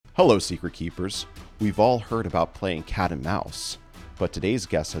Hello, Secret Keepers. We've all heard about playing cat and mouse, but today's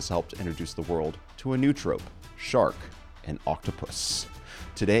guest has helped introduce the world to a new trope, shark and octopus.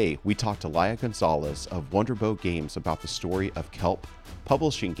 Today, we talk to Laia Gonzalez of Wonderbow Games about the story of kelp,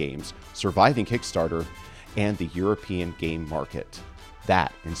 publishing games, surviving Kickstarter, and the European game market.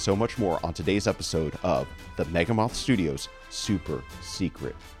 That and so much more on today's episode of the Megamoth Studios Super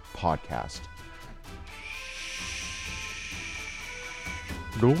Secret Podcast.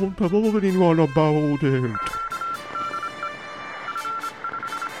 Don't tell anyone about it.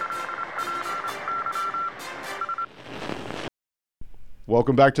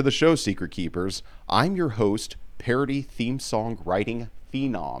 Welcome back to the show, Secret Keepers. I'm your host, parody theme song writing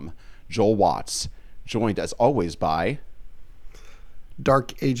phenom, Joel Watts, joined as always by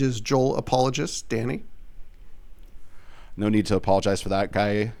Dark Ages Joel apologist, Danny. No need to apologize for that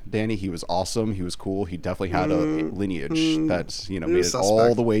guy, Danny. He was awesome. He was cool. He definitely had a lineage that's, made it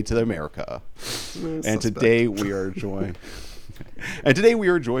all the way to America. And today we are joined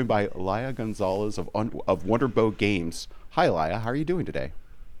by Laia Gonzalez of Wonderbow Games. Hi, Laia. How are you doing today?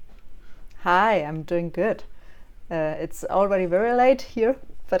 Hi, I'm doing good. It's already very late here,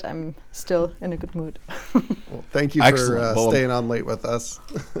 but I'm still in a good mood. Well, thank you for staying on late with us.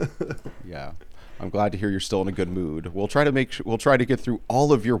 Yeah. I'm glad to hear you're still in a good mood. We'll try to get through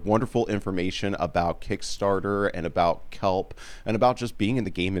all of your wonderful information about Kickstarter and about kelp and about just being in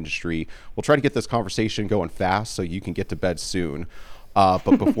the game industry. We'll try to get this conversation going fast so you can get to bed soon.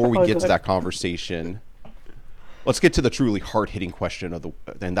 But before we get to that conversation, let's get to the truly hard-hitting question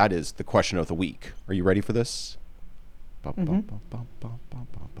and that is the question of the week. Are you ready for this?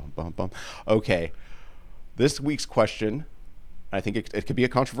 Okay. This week's question, I think it could be a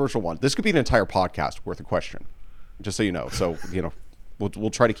controversial one. This could be an entire podcast worth of question, just so you know. So, we'll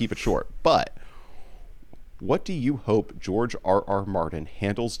try to keep it short. But what do you hope George R.R. Martin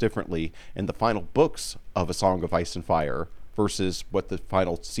handles differently in the final books of A Song of Ice and Fire versus what the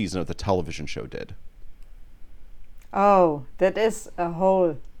final season of the television show did? Oh, that is a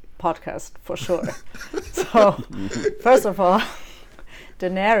whole podcast for sure. So, first of all,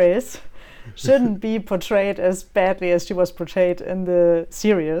 Daenerys shouldn't be portrayed as badly as she was portrayed in the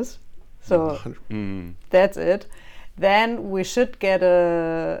series. So that's it. Then we should get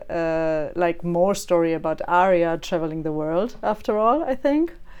a more story about Arya traveling the world after all, I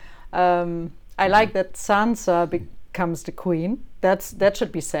think. I like that Sansa becomes the queen. That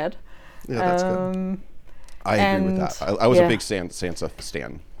should be said. Yeah, that's good. I agree with that. I was a big Sansa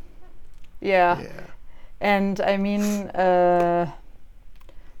stan. Yeah. And I mean,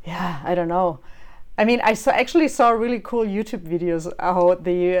 I don't know. I mean, I actually saw really cool YouTube videos how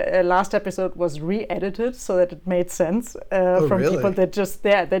the last episode was re-edited so that it made sense from people that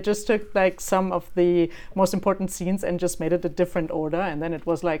just took like some of the most important scenes and just made it a different order, and then it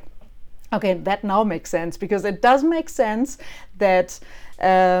was like, okay, that now makes sense, because it does make sense that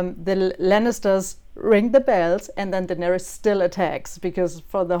the Lannisters ring the bells and then Daenerys still attacks, because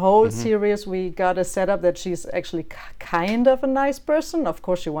for the whole series we got a setup that she's actually kind of a nice person. Of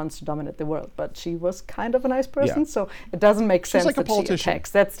course she wants to dominate the world, but she was kind of a nice person, so it doesn't make sense like that she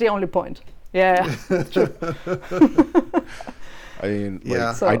attacks. That's the only point. Yeah, that's true. I mean,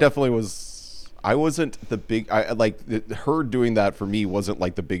 I definitely I wasn't the big, her doing that for me wasn't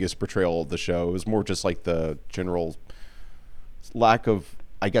like the biggest portrayal of the show. It was more just like the general lack of,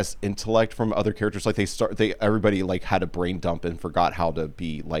 I guess, intellect from other characters. Like everybody like had a brain dump and forgot how to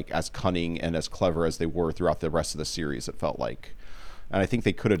be like as cunning and as clever as they were throughout the rest of the series, it felt like. And I think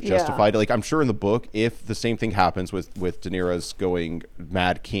they could have justified it. Like, I'm sure in the book, if the same thing happens with Daenerys going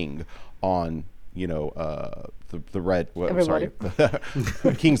Mad King on, the red,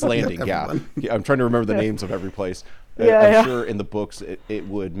 King's Landing. Yeah, I'm trying to remember the names of every place. I'm sure in the books it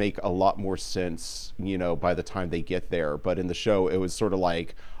would make a lot more sense, by the time they get there. But in the show, it was sort of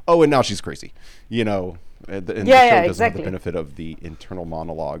like, oh, and now she's crazy, and the show doesn't have the benefit of the internal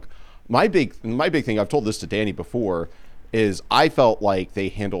monologue. My big thing, I've told this to Danny before, is I felt like they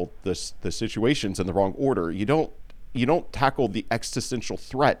handled the situations in the wrong order. You don't tackle the existential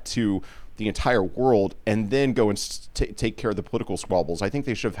threat to the entire world and then go and take care of the political squabbles. I think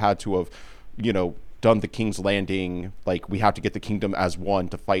they should have had to have, done the King's Landing, like we have to get the kingdom as one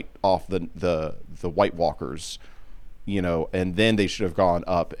to fight off the White Walkers, and then they should have gone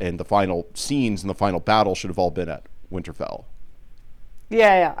up, and the final scenes and the final battle should have all been at Winterfell.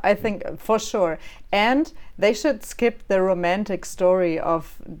 Yeah, I think for sure. And they should skip the romantic story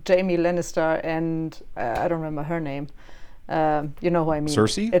of Jaime Lannister and I don't remember her name. You know who I mean?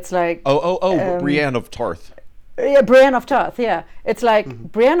 Cersei? It's like Brienne of Tarth. Yeah, Brienne of Tarth. Yeah, it's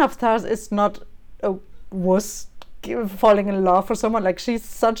like Brienne of Tarth is not a wuss falling in love for someone. Like, she's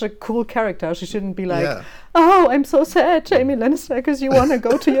such a cool character. She shouldn't be like, oh, I'm so sad, Jaime Lannister, because you want to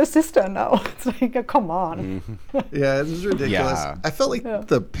go to your sister now. It's like, come on. Yeah, it was ridiculous. I felt like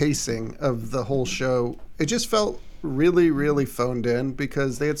the pacing of the whole show, it just felt really, really phoned in,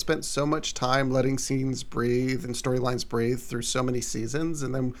 because they had spent so much time letting scenes breathe and storylines breathe through so many seasons,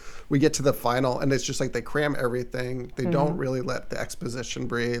 and then we get to the final and it's just like they cram everything. They don't really let the exposition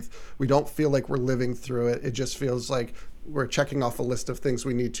breathe. We don't feel like we're living through it. It just feels like we're checking off a list of things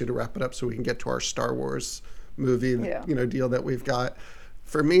we need to wrap it up so we can get to our Star Wars movie deal that we've got.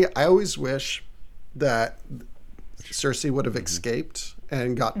 For me, I always wish that Cersei would have escaped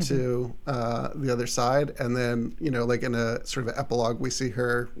and got to the other side, and then like in a sort of epilogue we see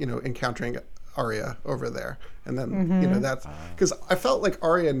her encountering Arya over there, and then that's because I felt like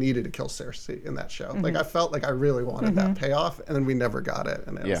Arya needed to kill Cersei in that show. Like I felt like I really wanted that payoff, and then we never got it,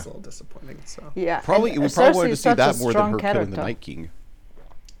 and it was a little disappointing. So we probably wanted to see that more than her killing the Night King.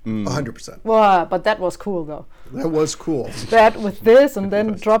 100%. Well, but that was cool though. That was cool. That with this and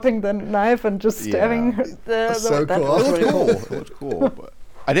then dropping the knife and just stabbing her. So cool. It was cool. But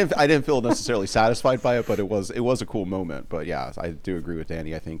I didn't feel necessarily satisfied by it, but it was a cool moment. But yeah, I do agree with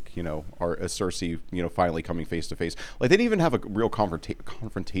Danny. I think our Cersei finally coming face to face. Like they didn't even have a real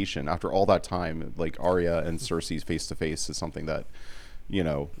confrontation after all that time. Like Arya and Cersei's face to face is something that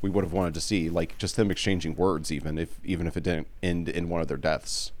we would have wanted to see, like just them exchanging words, even if it didn't end in one of their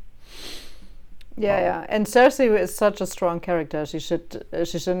deaths. Yeah. And Cersei is such a strong character. She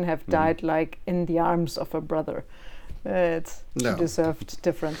shouldn't have died like in the arms of her brother. She deserved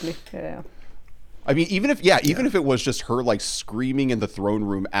differently. Yeah. I mean, even if it was just her like screaming in the throne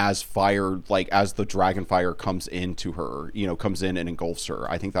room as the dragon fire comes into her, comes in and engulfs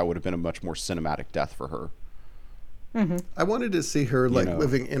her, I think that would have been a much more cinematic death for her. I wanted to see her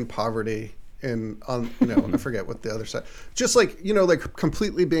living in poverty I forget what the other side, just like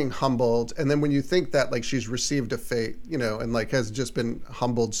completely being humbled, and then when you think that like she's received a fate, and like has just been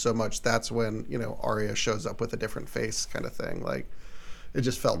humbled so much, that's when Arya shows up with a different face, kind of thing. Like it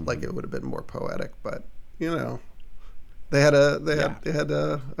just felt like it would have been more poetic, but they had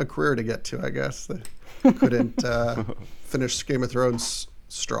a career to get to. I guess they couldn't finish Game of Thrones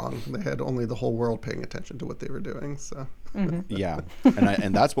strong. They had only the whole world paying attention to what they were doing. So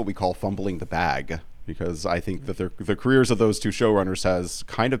and that's what we call fumbling the bag, because I think that the careers of those two showrunners has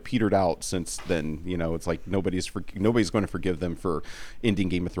kind of petered out since then. It's like nobody's going to forgive them for ending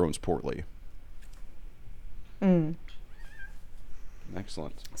Game of Thrones poorly.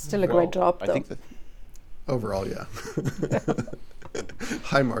 Excellent. Still a great job though. I think that overall,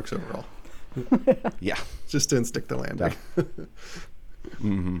 high marks overall. Just didn't stick the landing.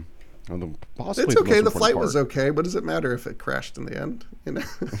 Possibly it's okay. The flight was okay. What does it matter if it crashed in the end?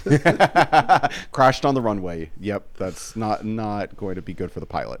 Crashed on the runway. Yep, that's not going to be good for the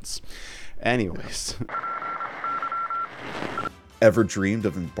pilots. Anyways. Ever dreamed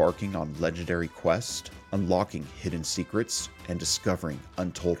of embarking on legendary quest, unlocking hidden secrets, and discovering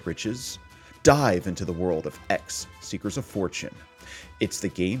untold riches? Dive into the world of X Seekers of Fortune. It's the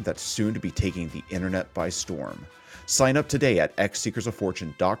game that's soon to be taking the internet by storm. Sign up today at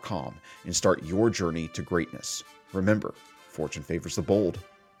xseekersoffortune.com and start your journey to greatness. Remember, fortune favors the bold.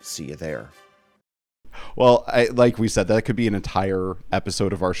 See you there. Well, like we said, that could be an entire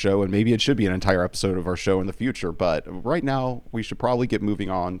episode of our show, and maybe it should be an entire episode of our show in the future. But right now, we should probably get moving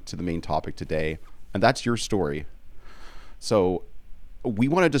on to the main topic today, and that's your story. So we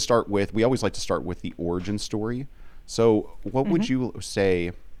wanted to start with, we always like to start with the origin story. So what would you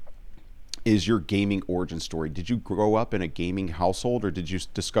say is your gaming origin story? Did you grow up in a gaming household, or did you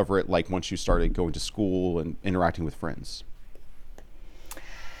discover it like once you started going to school and interacting with friends?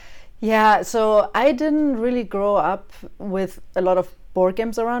 Yeah, so I didn't really grow up with a lot of board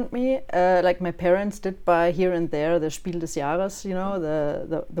games around me. Like my parents did buy here and there the Spiel des Jahres,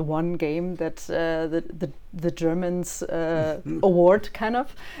 the one game that the Germans award kind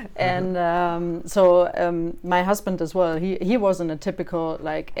of. And so my husband as well, he was in a typical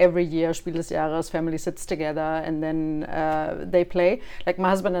like every year Spiel des Jahres, family sits together and then they play. Like my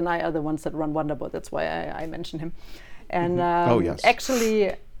husband and I are the ones that run Wonderboard. That's why I mentioned him. And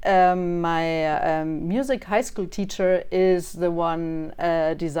actually. My music high school teacher is the one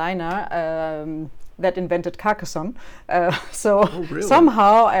designer that invented Carcassonne. Really?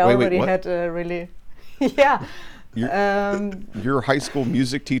 Somehow I already had a really, Your high school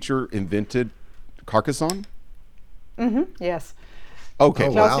music teacher invented Carcassonne? Yes. Okay.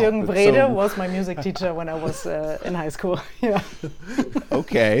 Klaus-Jürgen Wrede was my music teacher when I was in high school. Yeah.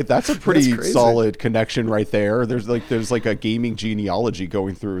 Okay, that's a pretty solid connection right there. There's like a gaming genealogy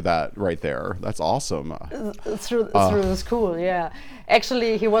going through that right there. That's awesome. Through the school, yeah.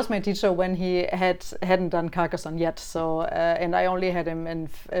 Actually, he was my teacher when he hadn't done Carcassonne yet. So, and I only had him in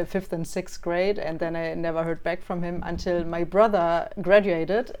 5th and 6th grade, and then I never heard back from him until my brother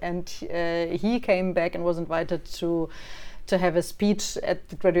graduated, and he came back and was invited to have a speech at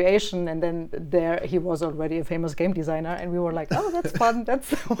the graduation, and then there he was already a famous game designer, and we were like, oh, that's fun. That's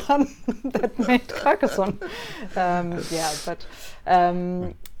the one that made Carcassonne.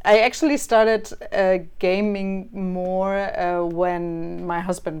 I actually started gaming more when my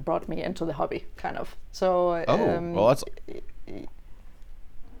husband brought me into the hobby, kind of. So well, that's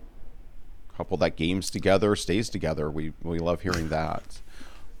couple that games together stays together. We love hearing that.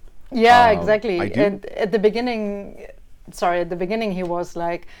 Yeah, exactly. And at the beginning he was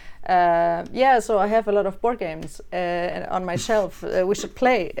like, so I have a lot of board games on my shelf. We should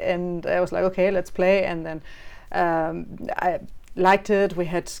play. And I was like, okay, let's play. And then I liked it. We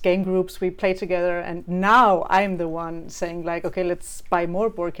had game groups. We played together. And now I'm the one saying like, okay, let's buy more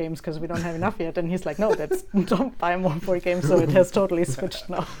board games because we don't have enough yet. And he's like, no, don't buy more board games. So it has totally switched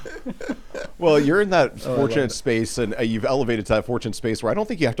now. Well, you're in that fortunate space, and you've elevated to that fortunate space where I don't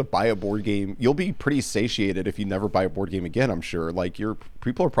think you have to buy a board game. You'll be pretty satiated if you never buy a board game again, I'm sure. Like,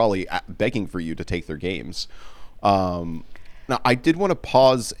 people are probably begging for you to take their games. Now, I did want to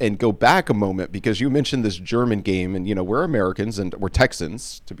pause and go back a moment because you mentioned this German game, and, we're Americans and we're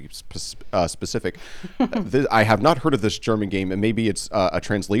Texans, to be specific. I have not heard of this German game, and maybe it's a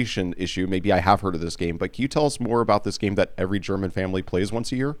translation issue. Maybe I have heard of this game, but can you tell us more about this game that every German family plays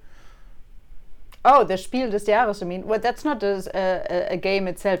once a year? Oh, the Spiel des Jahres. I mean, well, that's not a game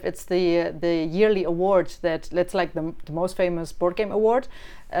itself. It's the yearly award that's like the most famous board game award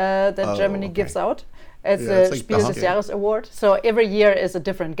that Germany gives out. It's the Spiel des Jahres award. So every year is a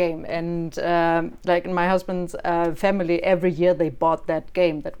different game. And like in my husband's family, every year they bought that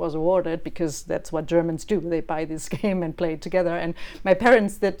game that was awarded because that's what Germans do. They buy this game and play it together. And my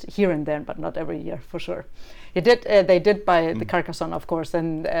parents did here and there, but not every year for sure. They did buy the Carcassonne, of course,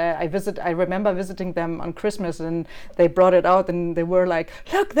 and I remember visiting them on Christmas, and they brought it out, and they were like,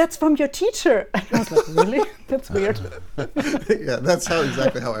 "Look, that's from your teacher." And I was like, "Really? That's weird." Yeah, that's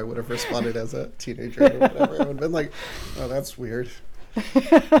exactly how I would have responded as a teenager or whatever. I would have been like, "Oh, that's weird."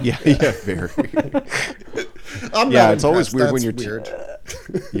 Yeah, very. It's always weird when you're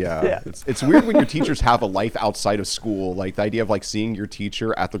it's weird when your teachers have a life outside of school. Like the idea of like seeing your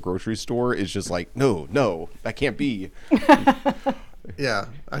teacher at the grocery store is just like, no, that can't be. Yeah,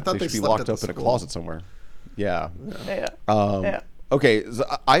 I thought they should be locked up in a closet somewhere. Yeah. Okay, so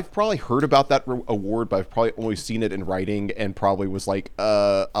I've probably heard about that award, but I've probably only seen it in writing and probably was like,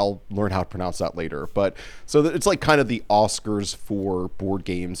 I'll learn how to pronounce that later. But so it's like kind of the Oscars for board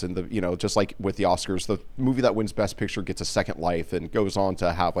games, and just like with the Oscars, the movie that wins Best Picture gets a second life and goes on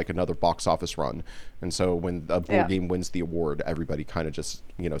to have like another box office run. And so when a board game wins the award, everybody kind of just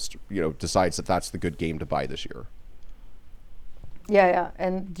decides that that's the good game to buy this year. Yeah,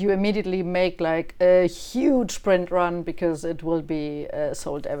 and you immediately make like a huge sprint run because it will be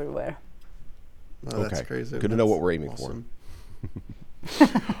sold everywhere. Oh, that's crazy. Good to know what we're aiming for.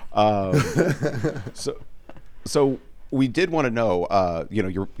 So we did want to know,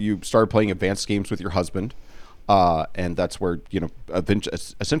 you started playing advanced games with your husband, and that's where,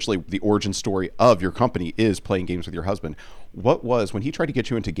 essentially the origin story of your company is playing games with your husband. When he tried to get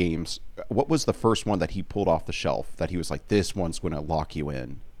you into games, what was the first one that he pulled off the shelf that he was like, this one's going to lock you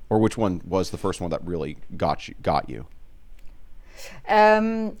in? Or which one was the first one that really got you?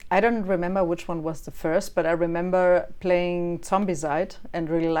 I don't remember which one was the first, but I remember playing Zombicide and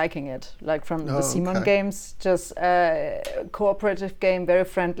really liking it. Like from the Simon games, just a cooperative game, very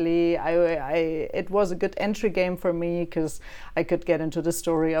friendly. It was a good entry game for me because I could get into the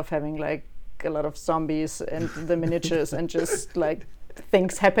story of having like a lot of zombies and the miniatures and just like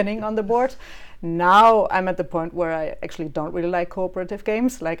things happening on the board. Now I'm at the point where I actually don't really like cooperative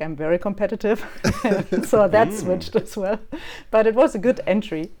games. Like I'm very competitive, so that switched as well. But it was a good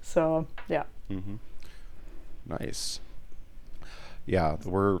entry. So yeah. Mm-hmm. Nice. Yeah,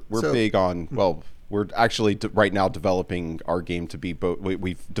 we're big on. Well, we're actually right now developing our game to be both.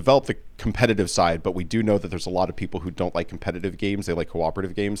 We've developed the competitive side, but we do know that there's a lot of people who don't like competitive games. They like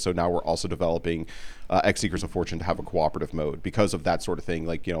cooperative games. So now we're also developing X Seekers of Fortune to have a cooperative mode because of that sort of thing.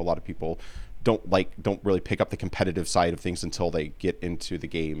 Like, a lot of people don't really pick up the competitive side of things until they get into the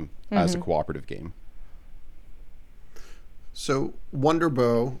game as a cooperative game. So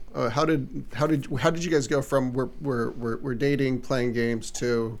Wonderbow, how did you guys go from we're dating, playing games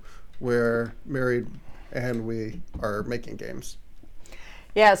to we're married and we are making games?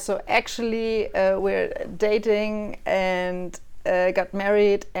 Yeah, so actually we're dating and got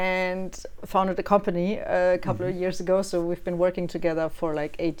married and founded a company a couple of years ago. So we've been working together for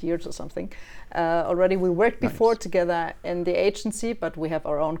like 8 years or something. Already we worked before together in the agency, but we have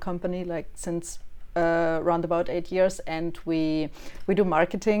our own company like since around about 8 years, and we do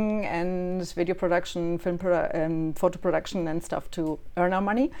marketing and video production, and photo production and stuff to earn our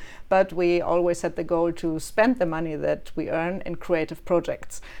money. But we always had the goal to spend the money that we earn in creative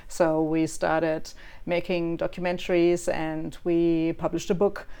projects. So we started making documentaries and we published a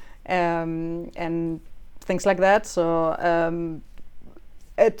book and things like that. So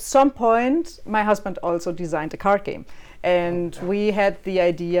at some point, my husband also designed a card game. And we had the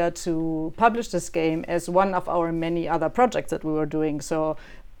idea to publish this game as one of our many other projects that we were doing. So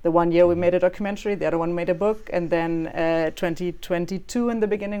the one year we made a documentary, the other one made a book, and then 2022 in the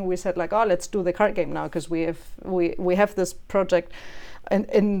beginning we said like, oh, let's do the card game now, because we have this project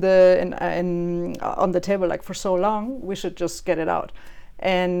on the table like for so long, we should just get it out.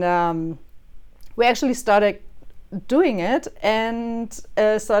 And we actually started doing it and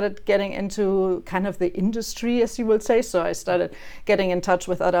started getting into kind of the industry, as you will say. So I started getting in touch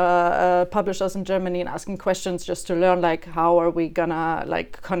with other publishers in Germany and asking questions just to learn like how are we gonna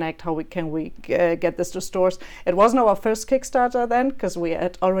like connect, how can we get this to stores. It wasn't our first Kickstarter then, because we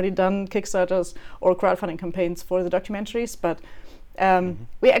had already done Kickstarters or crowdfunding campaigns for the documentaries, but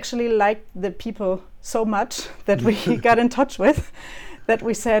we actually liked the people so much that we got in touch with that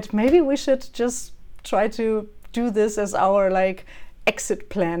we said maybe we should just try to do this as our like exit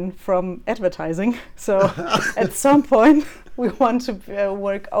plan from advertising. So at some point we want to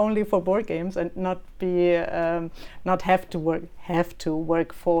work only for board games and not have to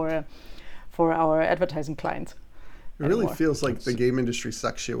work for our advertising clients. It really feels like the game industry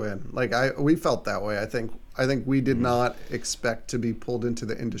sucks you in. Like we felt that way. I think we did not expect to be pulled into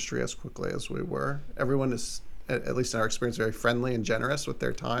the industry as quickly as we were. Everyone is, at least in our experience, very friendly and generous with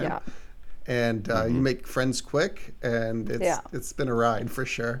their time. Yeah. And you make friends quick, and it's been a ride for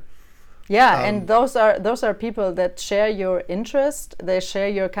sure. Yeah, and those are people that share your interest. They share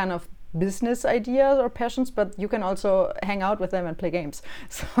your kind of business ideas or passions, but you can also hang out with them and play games.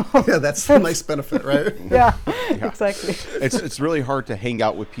 So yeah, that's the nice benefit, right? yeah, exactly. It's really hard to hang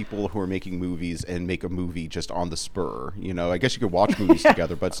out with people who are making movies and make a movie just on the spur. You know, I guess you could watch movies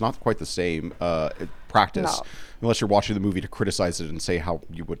together, but it's not quite the same practice. No. Unless you're watching the movie to criticize it and say how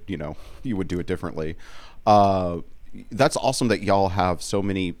you would do it differently. That's awesome that y'all have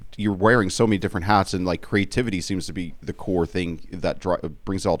you're wearing so many different hats, and like creativity seems to be the core thing that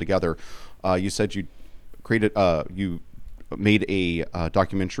brings it all together. You said you made a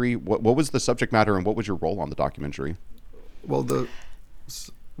documentary. What was the subject matter and what was your role on the documentary? Well,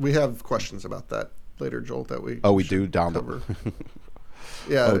 we have questions about that later, Joel, that we do down cover.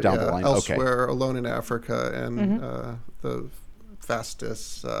 down the line. Elsewhere, okay. Alone in Africa, and the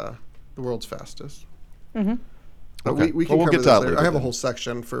world's fastest. Mm-hmm. Okay. We can cover this later. I have a whole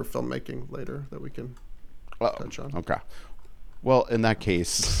section for filmmaking later that we can touch on. Okay. Well, in that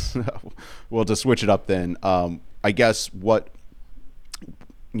case, we'll just switch it up then. I guess you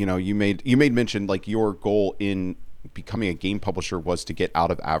made mention like your goal in becoming a game publisher was to get out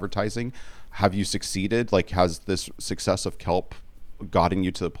of advertising. Have you succeeded? Like, has this success of Kelp gotten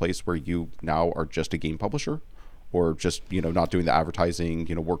you to the place where you now are just a game publisher, or just not doing the advertising,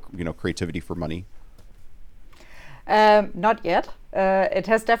 work creativity for money? Not yet. It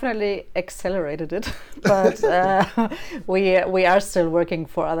has definitely accelerated it, but we are still working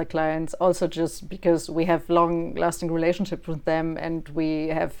for other clients. Also, just because we have long-lasting relationships with them, and we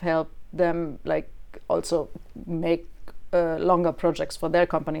have helped them like also make longer projects for their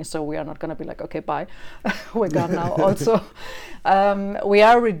company. So we are not going to be like, okay, bye, we're gone now. Also, we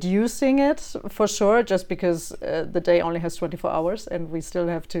are reducing it for sure, just because the day only has 24 hours, and we still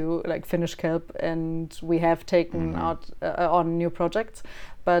have to like finish Kelp, and we have taken out on new projects.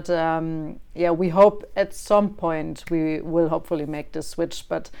 But we hope at some point we will hopefully make this switch.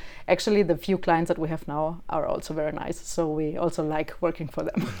 But actually, the few clients that we have now are also very nice, so we also like working for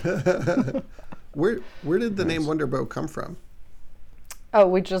them. Where did the name Wonderbow come from? Oh,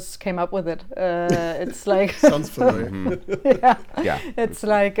 we just came up with it. It's like sounds familiar. Yeah. It's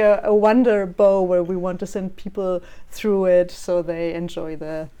like a wonder bow where we want to send people through it so they enjoy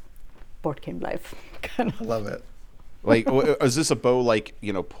the board game life. I love it. Like, is this a bow like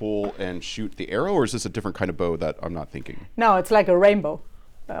pull and shoot the arrow, or is this a different kind of bow that I'm not thinking? No, it's like a rainbow.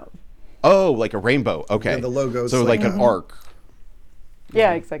 Oh, like a rainbow. Okay. Yeah, the logo's so like an arc.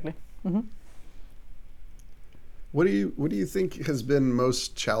 Yeah, exactly. What do you think has been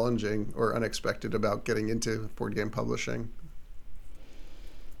most challenging or unexpected about getting into board game publishing?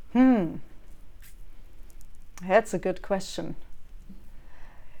 That's a good question.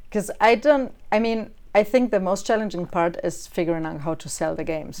 Because I think the most challenging part is figuring out how to sell the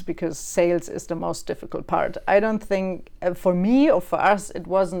games, because sales is the most difficult part. I don't think for me or for us it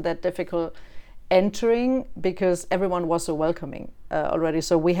wasn't that difficult entering, because everyone was so welcoming already.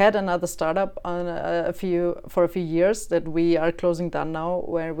 So we had another startup on for a few years that we are closing down now,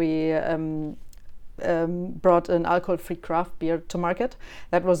 where we brought an alcohol-free craft beer to market.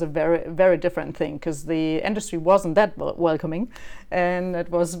 That was a very, very different thing, because the industry wasn't that welcoming, and it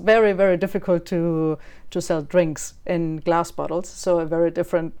was very, very difficult to sell drinks in glass bottles. So a very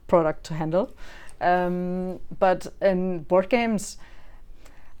different product to handle. But in board games,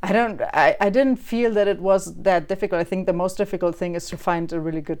 I didn't feel that it was that difficult. I think the most difficult thing is to find a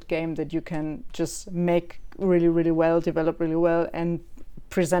really good game that you can just make really, really well, develop really well, and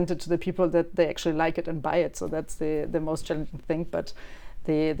present it to the people that they actually like it and buy it. So that's the most challenging thing. But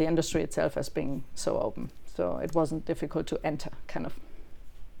the industry itself has been so open, so it wasn't difficult to enter, kind of.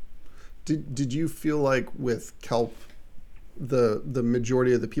 Did you feel like with Kelp, the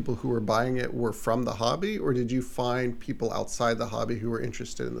majority of the people who were buying it were from the hobby, or did you find people outside the hobby who were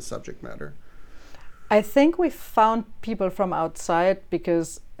interested in the subject matter? I think we found people from outside,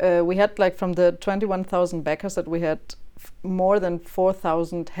 because we had, like, from the 21,000 backers that we had, more than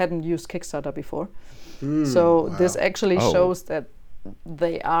 4,000 hadn't used Kickstarter before. So wow. This actually shows that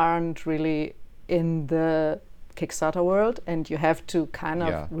they aren't really in the Kickstarter world, and you have to kind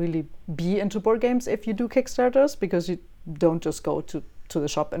of really be into board games if you do Kickstarters, because you don't just go to the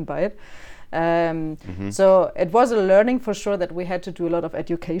shop and buy it. So it was a learning for sure, that we had to do a lot of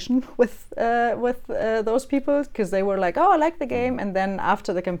education with those people, because they were like, oh, I like the game, and then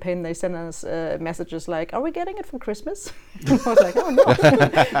after the campaign they sent us messages like, are we getting it for Christmas? And I was like, oh no,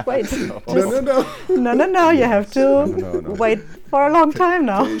 wait, no, you have to wait for a long time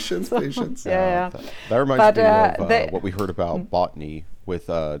now. Patience. That reminds me of what we heard about Botany with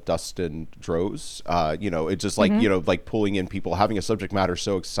Dustin Droz. It's just like like pulling in people, having a subject matter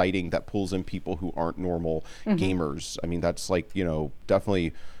so exciting that pulls in people who aren't normal gamers. I mean, that's like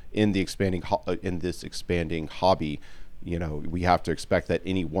definitely in the expanding hobby. We have to expect that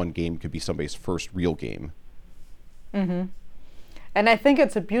any one game could be somebody's first real game. And I think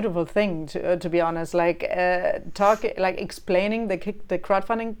it's a beautiful thing, to be honest. Like explaining the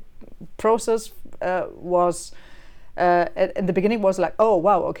crowdfunding process was. In the beginning was like, oh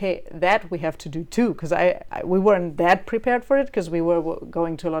wow, okay, that we have to do too, because we weren't that prepared for it, because we were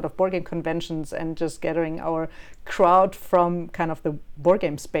going to a lot of board game conventions and just gathering our crowd from kind of the board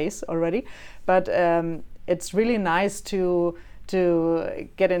game space already. But it's really nice to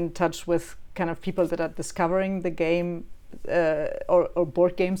get in touch with kind of people that are discovering the game or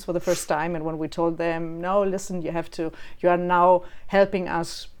board games for the first time. And when we told them, no, listen, you are now helping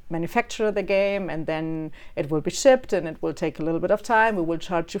us manufacture the game, and then it will be shipped, and it will take a little bit of time. We will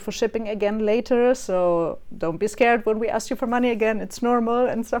charge you for shipping again later, so don't be scared when we ask you for money again. It's normal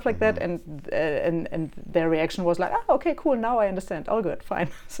and stuff like that. And their reaction was like, oh, okay, cool, now I understand. All good, fine.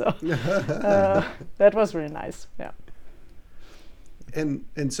 So that was really nice. Yeah. And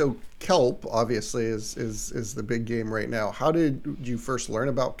so Kelp obviously is the big game right now. How did you first learn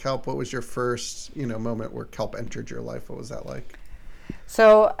about Kelp? What was your first moment where Kelp entered your life? What was that like?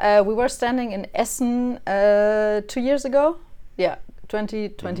 So we were standing in Essen 2 years ago,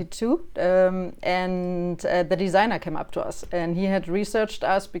 2022, and the designer came up to us, and he had researched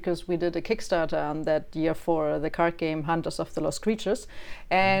us because we did a Kickstarter on that year for the card game Hunters of the Lost Creatures,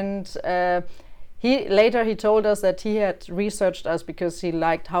 and he told us that he had researched us because he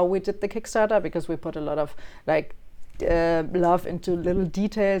liked how we did the Kickstarter, because we put a lot of love into little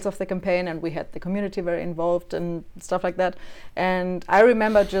details of the campaign, and we had the community very involved and stuff like that. And I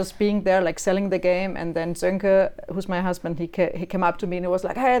remember just being there, like selling the game, and then Sönke, who's my husband, he came up to me and he was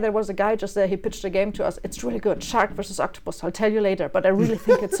like, hey, there was a guy just there, he pitched a game to us, it's really good, Shark versus Octopus, I'll tell you later, but I really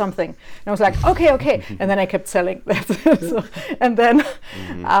think it's something. And I was like, okay, and then I kept selling. And then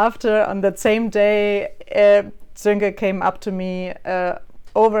after, on that same day, Sönke came up to me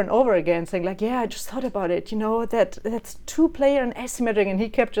over and over again saying like, I just thought about it, that's 2-player and asymmetric, and he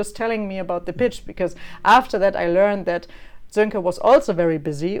kept just telling me about the pitch, because after that I learned that Sönke was also very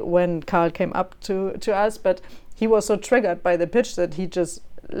busy when Carl came up to us, but he was so triggered by the pitch that he just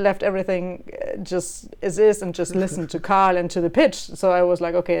left everything just as is and just listened to Carl and to the pitch. So I was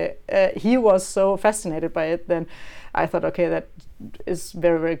like, okay, he was so fascinated by it, then I thought, okay, is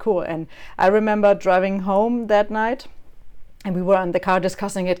very, very cool. And I remember driving home that night, and we were in the car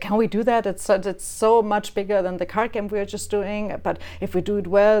discussing it. Can we do that? It's so much bigger than the card game we were just doing. But if we do it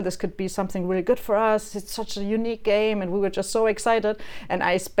well, this could be something really good for us. It's such a unique game, and we were just so excited. And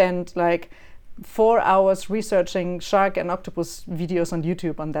I spent like 4 hours researching shark and octopus videos on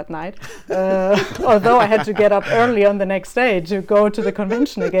YouTube on that night. Although I had to get up early on the next day to go to the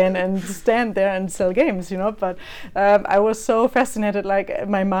convention again and stand there and sell games, But I was so fascinated, like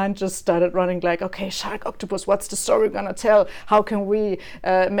my mind just started running like, okay, shark, octopus, what's the story we're gonna tell? How can we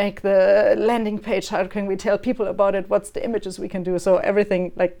make the landing page? How can we tell people about it? What's the images we can do? So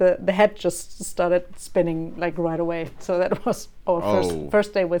everything, like the head just started spinning like right away. So that was our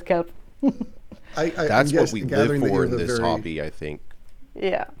first day with Kelp. That's what we live for in this hobby, I think.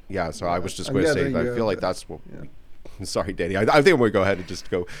 Yeah. Yeah, so I was just going to say, I feel like that's what... Yeah. Sorry, Danny. I think I'm going to go ahead and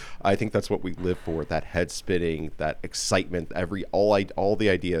just go. I think that's what we live for, that head spinning, that excitement, all the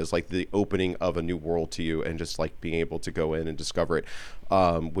ideas, like the opening of a new world to you and just like being able to go in and discover it.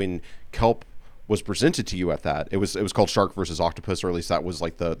 When Kelp was presented to you at that, it was called Shark versus Octopus, or at least that was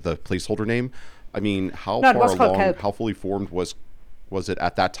like the placeholder name. I mean, how far along, how fully formed was it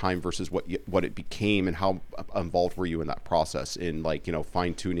at that time versus what it became, and how involved were you in that process in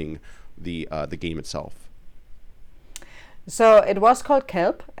fine tuning the game itself? So it was called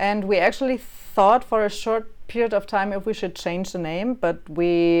Kelp, and we actually thought for a short period of time if we should change the name, but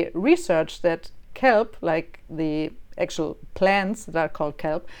we researched that Kelp, like the actual plants that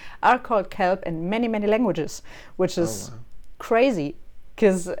are called kelp in many, many languages, which is crazy.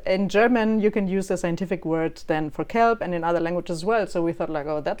 Because in German, you can use the scientific word then for kelp, and in other languages as well. So we thought like,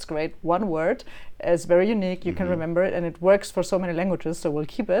 oh, that's great. One word is very unique. You can remember it, and it works for so many languages, so we'll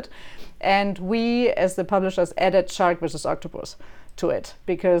keep it. And we, as the publishers, added shark versus octopus to it,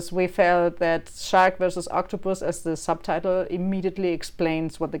 because we felt that shark versus octopus as the subtitle immediately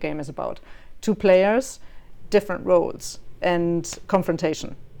explains what the game is about. 2 players, different roles, and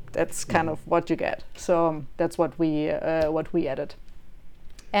confrontation. That's kind of what you get. So that's what we added.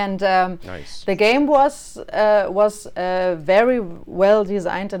 And the game was very well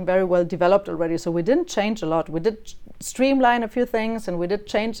designed and very well developed already. So we didn't change a lot. We did streamline a few things, and we did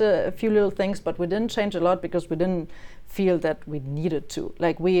change a few little things, but we didn't change a lot because we didn't feel that we needed to.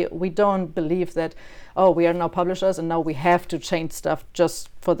 Like we don't believe that, oh, we are now publishers and now we have to change stuff just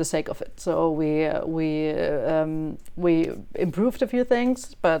for the sake of it. So we improved a few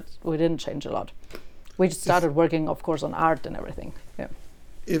things, but we didn't change a lot. We just started working, of course, on art and everything. Yeah.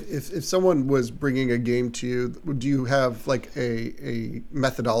 If someone was bringing a game to you, do you have like a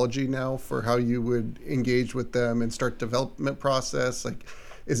methodology now for how you would engage with them and start development process? Like,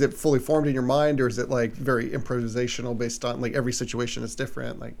 is it fully formed in your mind, or is it like very improvisational based on like every situation is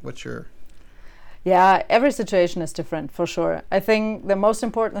different? Like, what's your... Yeah, every situation is different for sure. I think the most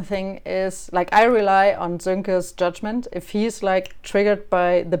important thing is like I rely on Sönke's judgment. If he's like triggered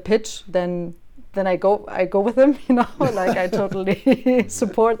by the pitch, then I go with him, like I totally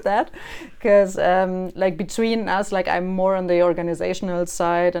support that, because like between us, like I'm more on the organizational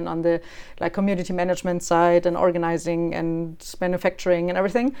side and on the like community management side and organizing and manufacturing and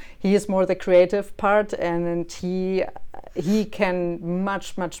everything. He is more the creative part, and he can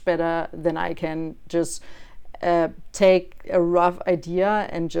much better than I can just take a rough idea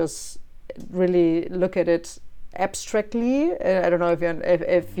and just really look at it abstractly. I don't know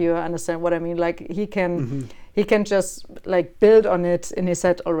if you understand what I mean. Like he can just like build on it in his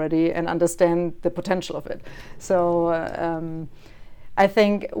head already and understand the potential of it. So I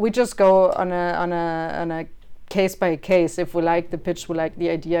think we just go on a case by case. If we like the pitch, we like the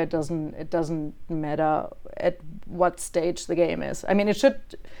idea. It doesn't matter at what stage the game is. I mean, it should.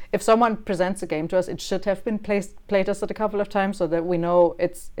 If someone presents a game to us, it should have been playtested a couple of times so that we know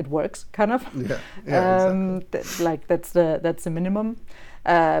it works, kind of. Yeah, exactly. That's the minimum.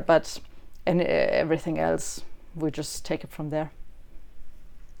 But everything else, we just take it from there.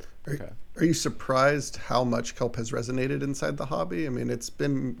 Are you surprised how much kelp has resonated inside the hobby? I mean, it's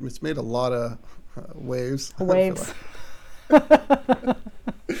made a lot of waves. Waves.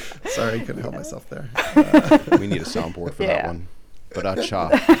 Sorry, couldn't help myself there. We need a soundboard for that one. But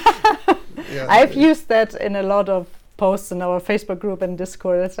I've used that in a lot of posts in our Facebook group and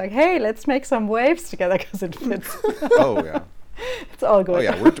Discord. It's like, hey, let's make some waves together because it fits. Oh yeah. It's all good. Oh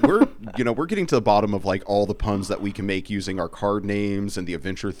yeah, we're getting to the bottom of like all the puns that we can make using our card names and the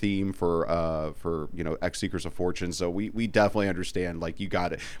adventure theme for X Seekers of Fortune. So we definitely understand. Like you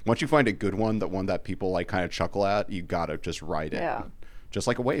got it. Once you find a good one, that one that people like kind of chuckle at, you gotta just write it. Yeah. Just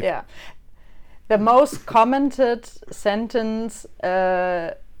like a wave. Yeah. The most commented sentence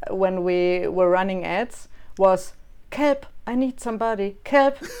when we were running ads was "Kelp, I need somebody,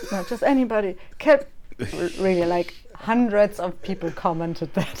 help, not just anybody, help. Really, like hundreds of people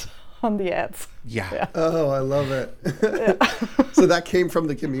commented that on the ads. Yeah. Oh, I love it. Yeah. So that came from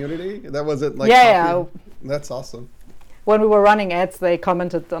the community? That wasn't like yeah. That's awesome. When we were running ads, they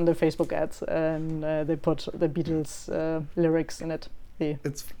commented on the Facebook ads, and they put the Beatles lyrics in it.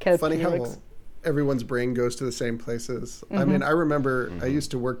 It's Kelp funny lyrics. how everyone's brain goes to the same places. I mean, I remember I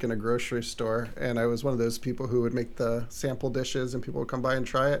used to work in a grocery store, and I was one of those people who would make the sample dishes, and people would come by and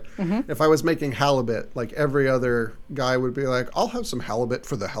try it. If I was making halibut, like every other guy would be like, I'll have some halibut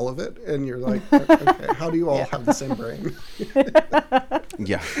for the hell of it. And you're like, okay, how do you all have the same brain?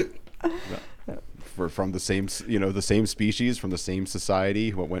 Yeah. From the same, the same species, from the same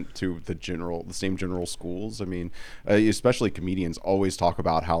society, who went to the same general schools. I mean, especially comedians always talk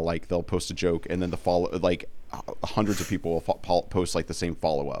about how like they'll post a joke and then hundreds of people will post like the same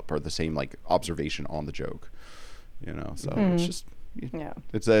follow up or the same like observation on the joke. So it's just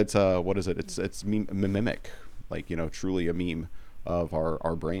it's what is it? It's mimic, like truly a meme of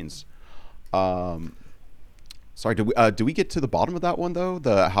our brains. Sorry, do we get to the bottom of that one though?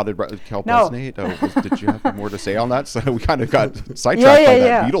 The how did kelp resonate? Did you have more to say on that? So we kind of got sidetracked by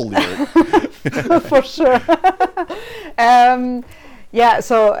that Beetle lyric. For sure.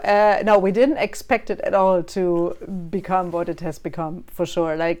 No, we didn't expect it at all to become what it has become, for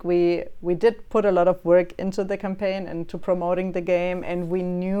sure. Like we did put a lot of work into the campaign and to promoting the game, and we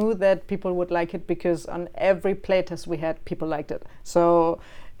knew that people would like it because on every playtest we had, people liked it. So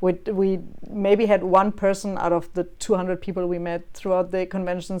we maybe had one person out of the 200 people we met throughout the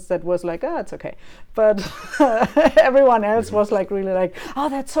conventions that was like, it's okay. But everyone else was like really like, oh,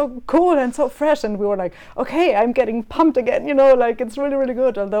 that's so cool and so fresh. And we were like, okay, I'm getting pumped again, like it's really, really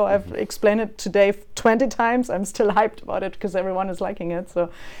good. Although I've explained it today 20 times, I'm still hyped about it because everyone is liking it. So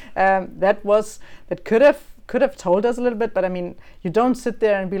that could have told us a little bit, but I mean, you don't sit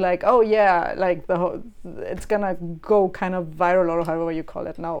there and be like, oh yeah, like it's gonna go kind of viral or however you call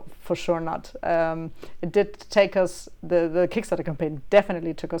it. No, for sure not. It did take us, the Kickstarter campaign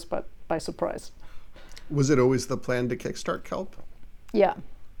definitely took us by surprise. Was it always the plan to kickstart Kelp? Yeah.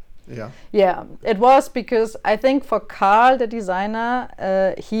 Yeah, it was because I think for Carl, the designer,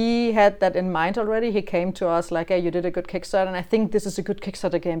 he had that in mind already. He came to us like, hey, you did a good Kickstarter, and I think this is a good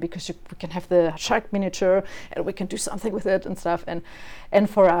Kickstarter game because we can have the shark miniature and we can do something with it and stuff. And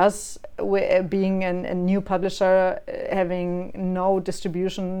for us, being a new publisher, having no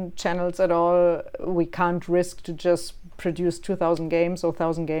distribution channels at all, we can't risk to just produce 2,000 games or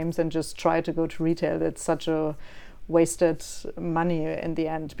 1,000 games and just try to go to retail. It's such a wasted money in the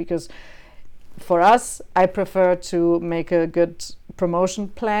end, because for us, I prefer to make a good promotion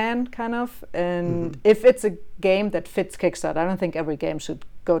plan kind of, and if it's a game that fits Kickstarter, I don't think every game should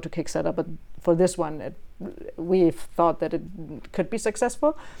go to Kickstarter, but for this one we've thought that it could be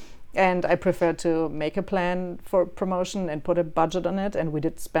successful, and I prefer to make a plan for promotion and put a budget on it, and we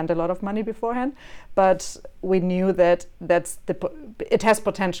did spend a lot of money beforehand, but we knew that it has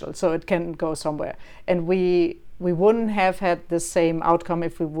potential, so it can go somewhere, and we wouldn't have had the same outcome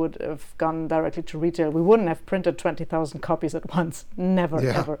if we would have gone directly to retail. We wouldn't have printed 20,000 copies at once.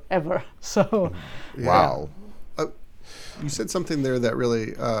 Never, ever. So, wow. You said something there that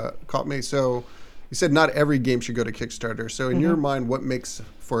really caught me. So you said not every game should go to Kickstarter. So in your mind, what makes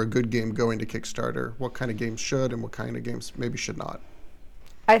for a good game going to Kickstarter? What kind of games should and what kind of games maybe should not?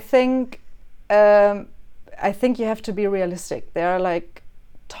 I think you have to be realistic. There are like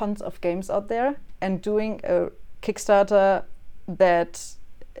tons of games out there, and doing a Kickstarter that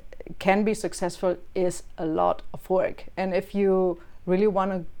can be successful is a lot of work. And if you really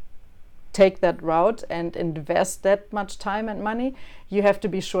want to take that route and invest that much time and money, you have to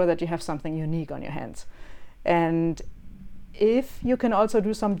be sure that you have something unique on your hands. And if you can also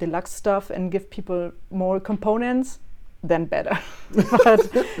do some deluxe stuff and give people more components, then better. But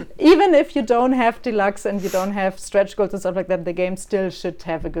even if you don't have deluxe and you don't have stretch goals and stuff like that, the game still should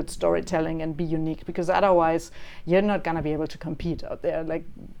have a good storytelling and be unique, because otherwise you're not going to be able to compete out there. Like,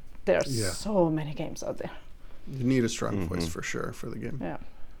 there are so many games out there. You need a strong voice for sure for the game.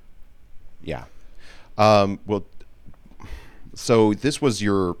 Yeah. Well, so this was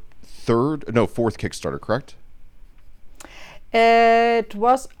your fourth Kickstarter, correct? It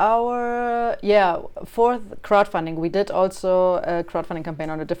was our fourth crowdfunding. We did also a crowdfunding campaign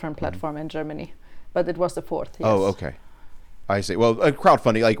on a different platform in Germany, but it was the fourth. Yes. Oh, okay. I see. Well,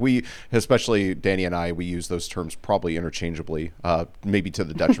 crowdfunding, like we, especially Danny and I, we use those terms probably interchangeably, maybe to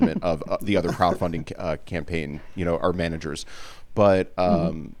the detriment of the other crowdfunding campaign, our managers. But,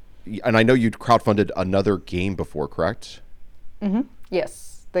 and I know you crowdfunded another game before, correct?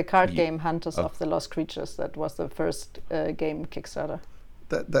 Yes. the card game Hunters of the Lost Creatures. That was the first game Kickstarter.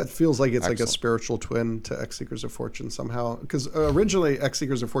 That feels like it's like a spiritual twin to X Seekers of Fortune somehow. Because originally X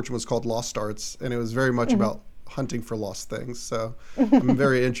Seekers of Fortune was called Lost Arts, and it was very much about hunting for lost things. So I'm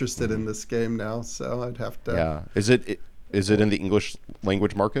very interested in this game now. So I'd have to. Yeah. Is it in the English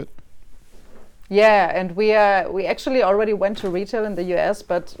language market? Yeah, and we actually already went to retail in the US,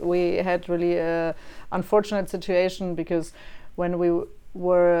 but we had really a unfortunate situation because when we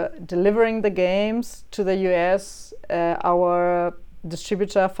were delivering the games to the US, our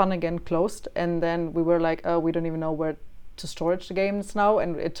distributor Fun Again closed, and then we were like, oh, we don't even know where to storage the games now,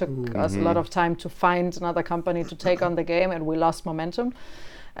 and it took us a lot of time to find another company to take on the game, and we lost momentum.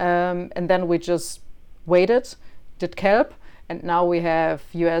 And then we just waited, did Kelp, and now we have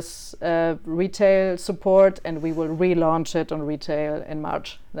US retail support, and we will relaunch it on retail in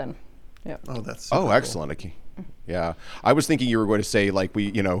March then. Yeah. Oh, that's cool. Excellent. Okay. Yeah, I was thinking you were going to say like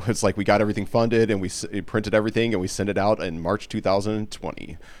it's like we got everything funded and we printed everything and we sent it out in March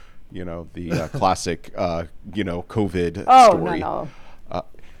 2020. The classic, COVID story. No.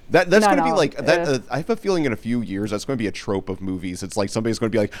 That's going to be like that. I have a feeling in a few years that's going to be a trope of movies. It's like somebody's going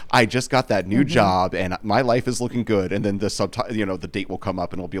to be like, "I just got that new job and my life is looking good," and then the the date will come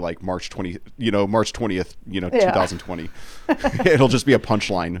up and it'll be like March 20th, 2020. It'll just be a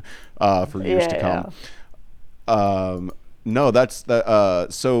punchline for years to come. No, that's the.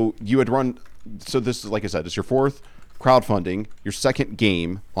 So you had run. So this is, like I said, it's your fourth crowdfunding, your second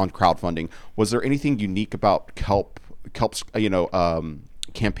game on crowdfunding. Was there anything unique about Kelp's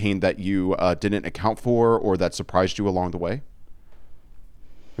campaign that you didn't account for or that surprised you along the way?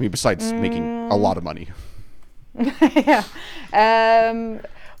 I mean, besides making a lot of money. Yeah.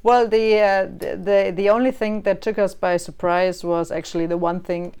 Well, the only thing that took us by surprise was actually the one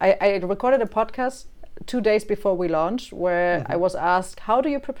thing. I recorded a podcast 2 days before we launched where I was asked, how do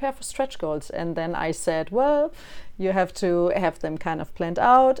you prepare for stretch goals? And then I said, well, you have to have them kind of planned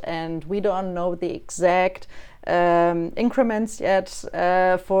out, and we don't know the exact increments yet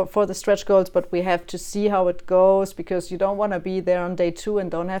for the stretch goals, but we have to see how it goes, because you don't want to be there on day 2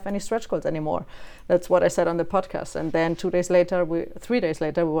 and don't have any stretch goals anymore. That's what I said on the podcast. And then 3 days later, we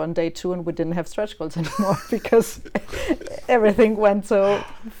were on day 2 and we didn't have stretch goals anymore because everything went so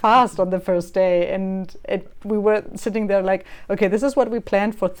fast on the first day. And we were sitting there like, okay, this is what we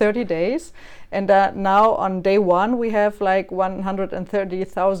planned for 30 days. And now on day 1, we have like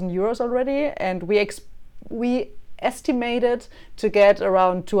 130,000 euros already. And we estimated to get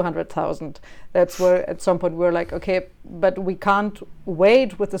around 200,000. That's where at some point we were like, okay, but we can't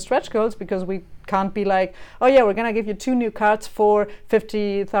wait with the stretch goals, because we can't be like, oh yeah, we're gonna give you 2 new cards for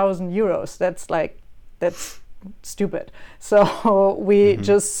 50,000 euros. That's stupid. So we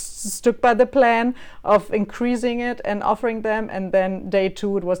just stuck by the plan of increasing it and offering them. And then day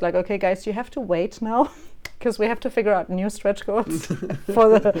 2, it was like, okay guys, you have to wait now, because we have to figure out new stretch goals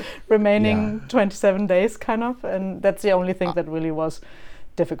for the remaining 27 days kind of. And that's the only thing that really was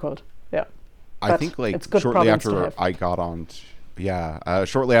difficult. Yeah. I think like shortly after I got on,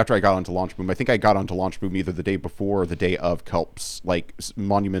 shortly after I got onto Launch Boom, I think I got onto Launch Boom either the day before or the day of Kelp's like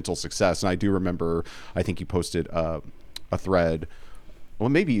monumental success. And I do remember, I think you posted a thread. Well,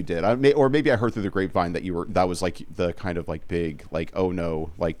 maybe you did. Or maybe I heard through the grapevine that that was like the kind of like big, like, oh no,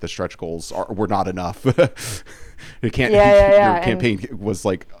 like the stretch goals were not enough. Your campaign was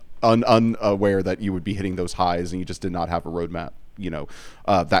like unaware that you would be hitting those highs, and you just did not have a roadmap,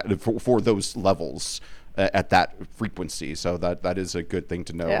 that for those levels at that frequency. So that is a good thing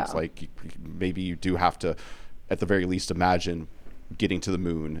to know. Yeah. It's like maybe you do have to, at the very least, imagine getting to the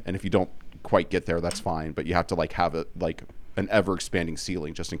moon, and if you don't quite get there, that's fine. But you have to like have it like an ever expanding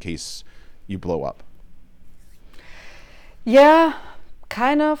ceiling just in case you blow up. Yeah,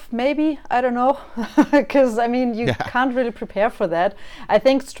 kind of, maybe, I don't know, because I mean you can't really prepare for that. I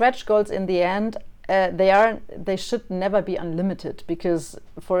think stretch goals in the end, they should never be unlimited, because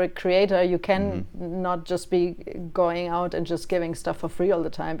for a creator you can not just be going out and just giving stuff for free all the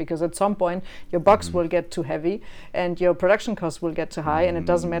time, because at some point your box will get too heavy and your production costs will get too high, and it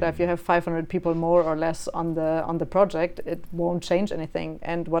doesn't matter if you have 500 people more or less on the project, it won't change anything.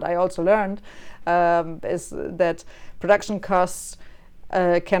 And what I also learned is that production costs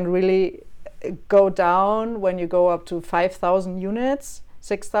can really go down when you go up to 5,000 units,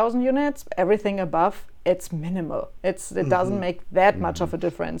 6,000 units. Everything above, it's minimal. It doesn't make that much of a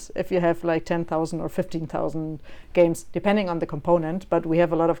difference if you have like 10,000 or 15,000 games, depending on the component. But we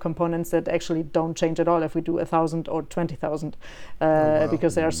have a lot of components that actually don't change at all if we do 1,000 or 20,000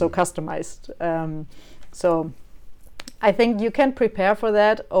 because they are so customized. So I think you can prepare for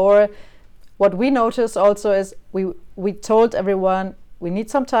that. Or what we noticed also is we told everyone, we need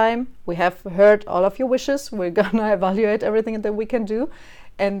some time. We have heard all of your wishes. We're gonna evaluate everything that we can do,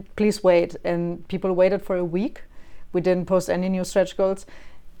 and please wait. And people waited for a week. We didn't post any new stretch goals,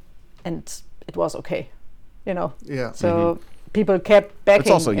 and it was okay, you know. Yeah. So people kept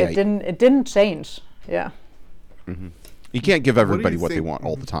backing. Also, it didn't change. Yeah. Mm-hmm. You can't give everybody what they want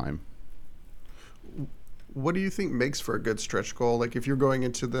all the time. What do you think makes for a good stretch goal? Like if you're going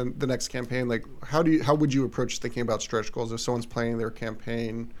into the next campaign, like how would you approach thinking about stretch goals if someone's planning their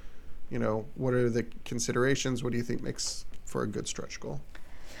campaign? You know, what are the considerations? What do you think makes for a good stretch goal?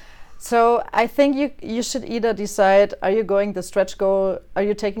 So I think you should either decide, are you going the stretch goal, are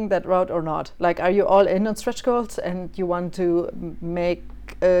you taking that route or not? Like, are you all in on stretch goals and you want to make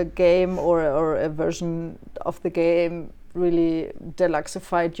a game or a version of the game really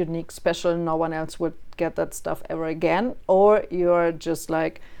deluxified, unique, special, no one else would get that stuff ever again? Or you're just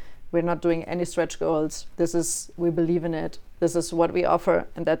like, we're not doing any stretch goals, we believe in it, this is what we offer,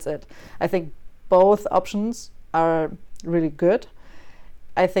 and that's it. I think both options are really good.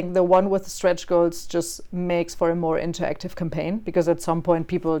 I think the one with the stretch goals just makes for a more interactive campaign, because at some point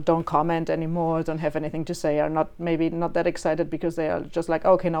people don't comment anymore, don't have anything to say, are maybe not that excited because they are just like,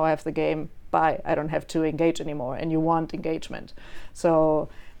 okay, now I have the game, bye, I don't have to engage anymore, and you want engagement. So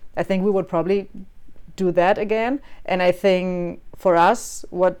I think we would probably do that again. And I think for us,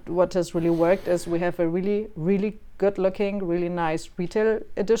 what has really worked is we have a really, really good looking, really nice retail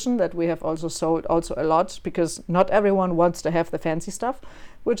edition that we have also sold also a lot, because not everyone wants to have the fancy stuff,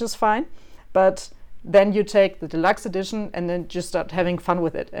 which is fine. But then you take the deluxe edition and then just start having fun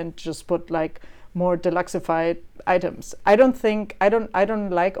with it and just put like more deluxified items. I don't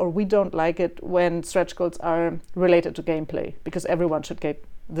like, or we don't like it when stretch goals are related to gameplay, because everyone should get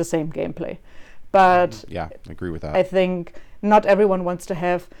the same gameplay. But yeah, I agree with that. I think not everyone wants to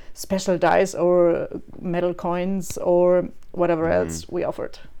have special dice or metal coins or whatever else we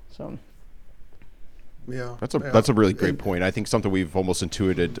offered. So yeah, that's a really great point. I think something we've almost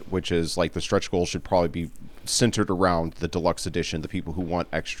intuited, which is like the stretch goal should probably be centered around the deluxe edition, the people who want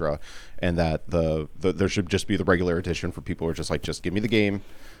extra, and that there should just be the regular edition for people who are just like, just give me the game.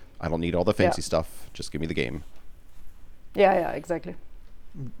 I don't need all the fancy stuff. Just give me the game. Yeah, exactly.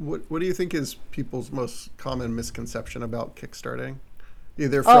 What do you think is people's most common misconception about Kickstarting?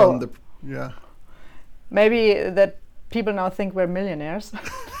 Either from maybe that people now think we're millionaires.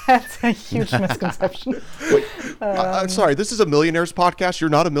 That's a huge misconception. Wait, I'm sorry, this is a millionaires podcast. You're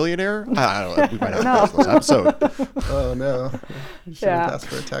not a millionaire? I don't know. We might have to this episode. Oh no! You should have asked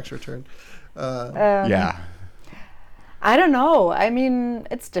for a tax return. Yeah. I don't know. I mean,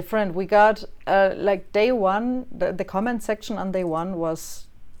 it's different. We got like day one, the comment section on day one was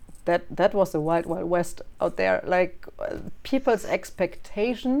that was the wild west out there. Like people's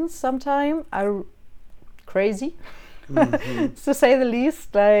expectations sometimes are crazy, to say the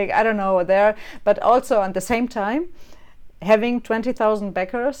least. Like, I don't know there, but also at the same time, having 20,000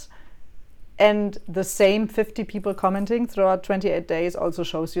 backers and the same 50 people commenting throughout 28 days also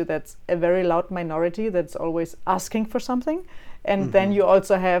shows you that's a very loud minority that's always asking for something. And then you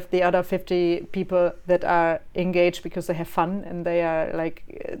also have the other 50 people that are engaged because they have fun and they are like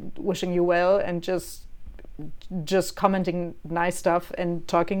wishing you well and just commenting nice stuff and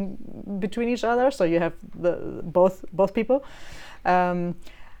talking between each other. So you have both people. I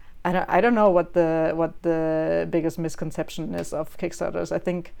don't know what the biggest misconception is of Kickstarters. I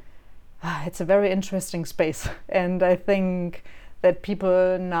think it's a very interesting space, and I think that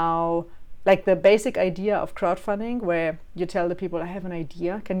people now, like the basic idea of crowdfunding, where you tell the people, I have an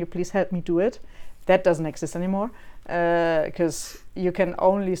idea, can you please help me do it? That doesn't exist anymore, because you can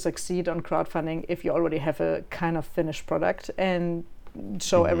only succeed on crowdfunding if you already have a kind of finished product and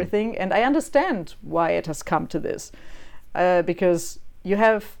show everything. And I understand why it has come to this, because you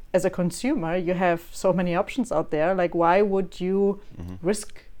have, as a consumer, you have so many options out there. Like, why would you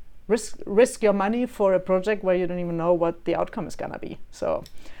risk your money for a project where you don't even know what the outcome is gonna be? So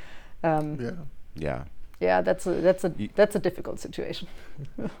that's a difficult situation.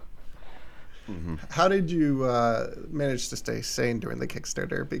 How did you manage to stay sane during the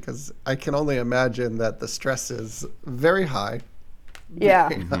Kickstarter? Because I can only imagine that the stress is very high. Yeah,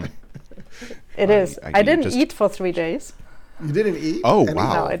 it is. I didn't eat for 3 days. You didn't eat? Oh,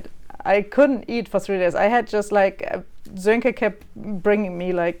 wow. No, I couldn't eat for 3 days. I had just like, Sönke kept bringing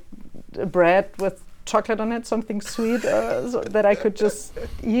me like bread with chocolate on it, something sweet, so that I could just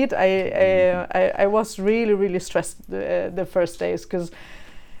eat. I was really, really stressed the first days, because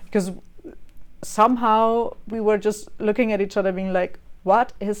somehow we were just looking at each other being like,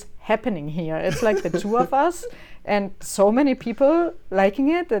 what is happening here? It's like the two of us and so many people liking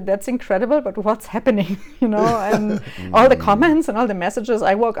it. That's incredible, but what's happening? And all the comments and all the messages.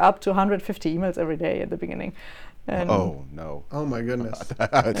 I woke up to 150 emails every day at the beginning. And oh no! Oh my goodness!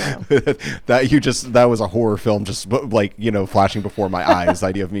 That was a horror film, just like flashing before my eyes. The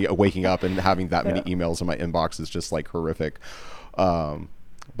idea of me waking up and having that many emails in my inbox is just like horrific.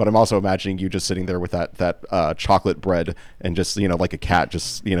 But I'm also imagining you just sitting there with that chocolate bread and just like a cat,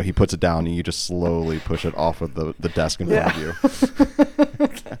 just he puts it down and you just slowly push it off of the desk in front of you.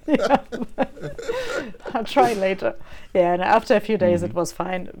 I'll try later. Yeah, and after a few days it was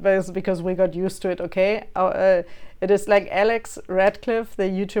fine, because we got used to it. Okay, it is like Alex Radcliffe, the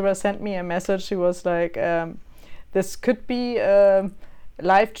YouTuber, sent me a message. She was like, "This could be a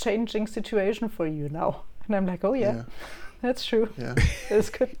life-changing situation for you now," and I'm like, "Oh yeah. That's true. Yeah. This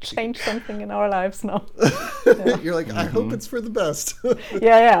could change something in our lives now." You're like, I hope it's for the best.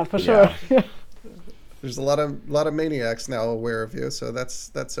 Yeah, for sure. Yeah. There's a lot of maniacs now aware of you, so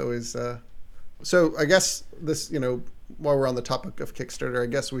that's always. So I guess this, while we're on the topic of Kickstarter, I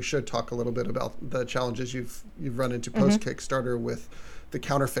guess we should talk a little bit about the challenges you've run into post Kickstarter with the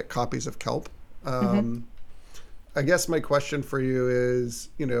counterfeit copies of Kelp. I guess my question for you is,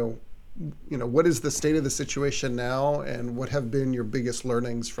 what is the state of the situation now, and what have been your biggest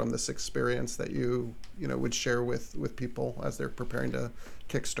learnings from this experience that you would share with people as they're preparing to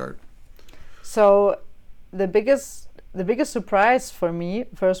kickstart? So the biggest surprise for me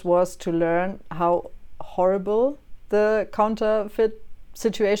first was to learn how horrible the counterfeit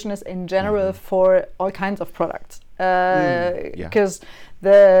situation is in general for all kinds of products. Because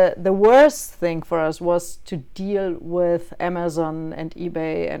the worst thing for us was to deal with Amazon and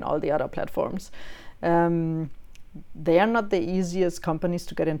eBay and all the other platforms. They are not the easiest companies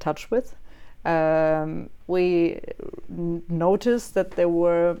to get in touch with. We noticed that there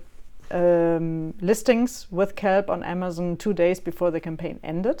were listings with Kelp on Amazon 2 days before the campaign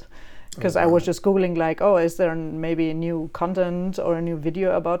ended, because I was just Googling like, is there maybe new content or a new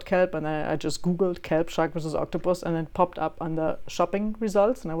video about Kelp? And I just Googled Kelp Shark versus Octopus, and it popped up on the shopping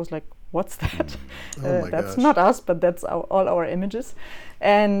results, and I was like, what's that? That's not us, but that's all our images.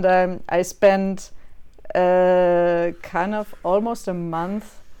 And I spent kind of almost a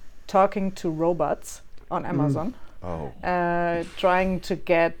month talking to robots on Amazon, trying to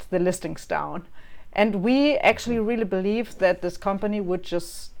get the listings down. And we actually really believed that this company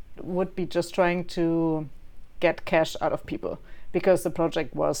would be just trying to get cash out of people, because the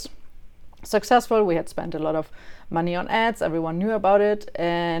project was successful. We had spent a lot of money on ads, everyone knew about it,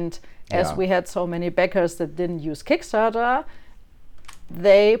 and as we had so many backers that didn't use Kickstarter,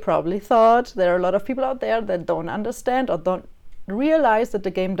 they probably thought there are a lot of people out there that don't understand or don't realize that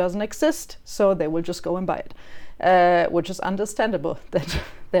the game doesn't exist, so they will just go and buy it, which is understandable that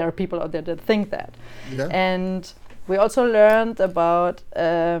there are people out there that think that. And we also learned about,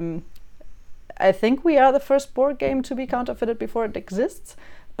 I think we are the first board game to be counterfeited before it exists,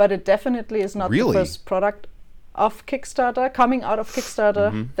 but it definitely is not the first product of Kickstarter, coming out of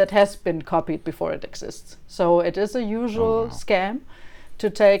Kickstarter, that has been copied before it exists. So it is a usual scam to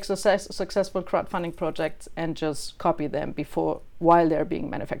take successful crowdfunding projects and just copy them while they're being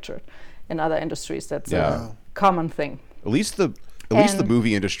manufactured. In other industries, that's a common thing. At least the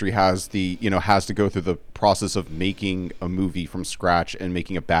movie industry has to go through the process of making a movie from scratch and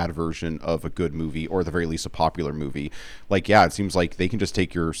making a bad version of a good movie, or at the very least a popular movie. Like, it seems like they can just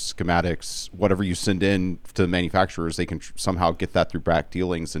take your schematics, whatever you send in to the manufacturers, they can somehow get that through back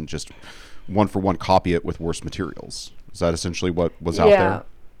dealings and just one for one copy it with worse materials. Is that essentially what was out there?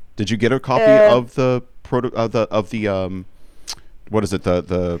 Did you get a copy of the what is it,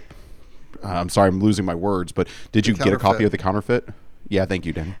 the I'm sorry, I'm losing my words, but did you get a copy of the counterfeit? Yeah, thank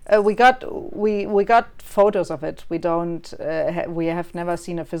you, Dan. We got photos of it. We don't. We have never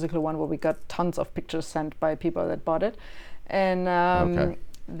seen a physical one where we got tons of pictures sent by people that bought it, and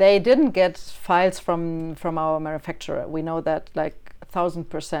they didn't get files from our manufacturer. We know that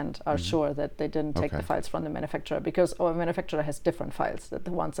 1,000% are sure that they didn't take the files from the manufacturer, because our manufacturer has different files than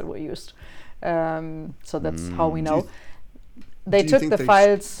the ones that were used. So that's how we know. They took the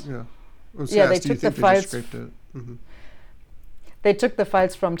files. They took the files. They took the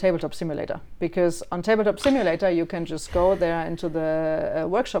files from Tabletop Simulator, because on Tabletop Simulator you can just go there into the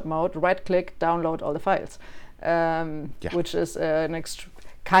workshop mode, right-click, download all the files, which is an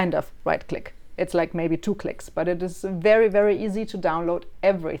kind of right-click. It's like maybe 2 clicks, but it is very, very easy to download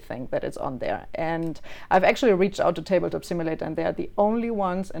everything that is on there. And I've actually reached out to Tabletop Simulator, and they are the only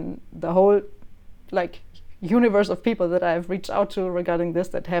ones in the whole universe of people that I've reached out to regarding this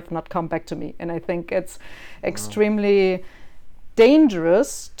that have not come back to me. And I think it's extremely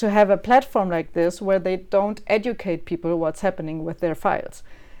dangerous to have a platform like this where they don't educate people what's happening with their files,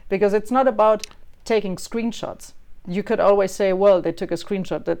 because it's not about taking screenshots. You could always say, well, they took a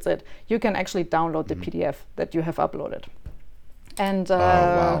screenshot, that's it. You can actually download the PDF that you have uploaded. And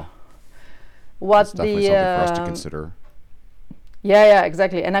wow. What that's definitely something for us to consider. Yeah,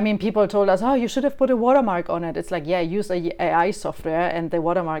 exactly. And I mean, people told us, oh, you should have put a watermark on it. It's like, yeah, use AI software and the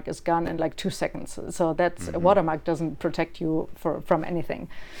watermark is gone in like 2 seconds. So that's a watermark doesn't protect you from anything.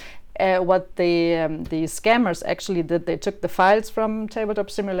 What the scammers actually did, they took the files from Tabletop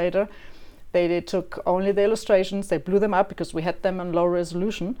Simulator. They took only the illustrations, they blew them up because we had them on low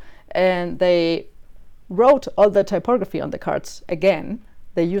resolution, and they wrote all the typography on the cards again.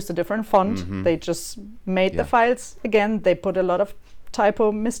 They used a different font. They just made the files again. They put a lot of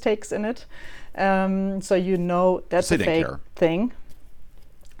typo mistakes in it. So you know that's a fake thing.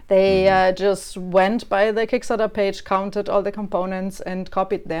 They just went by the Kickstarter page, counted all the components and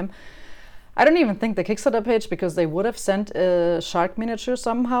copied them. I don't even think the Kickstarter page, because they would have sent a shark miniature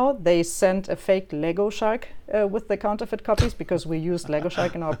somehow. They sent a fake Lego shark with the counterfeit copies, because we used Lego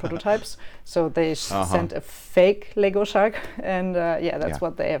shark in our prototypes. So they sent a fake Lego shark, and that's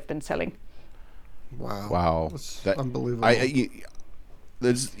what they have been selling. Wow. That's unbelievable.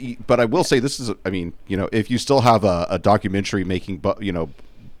 But I will say this is, I mean, if you still have a documentary making,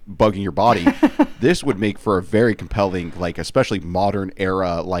 bugging your body, this would make for a very compelling, like, especially modern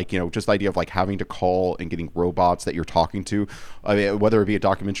era, like, just the idea of like having to call and getting robots that you're talking to. I mean, whether it be a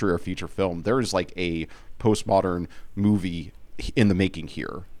documentary or a feature film, there is like a postmodern movie in the making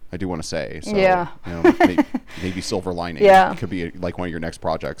here, I do want to say. So, maybe silver lining. It could be like one of your next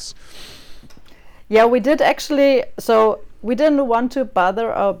projects. Yeah, we did actually. So we didn't want to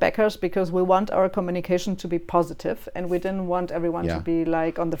bother our backers, because we want our communication to be positive, and we didn't want everyone to be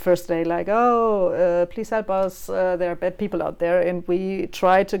like on the first day like, oh, please help us, there are bad people out there, and we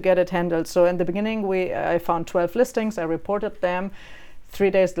tried to get it handled. So in the beginning I found 12 listings, I reported them.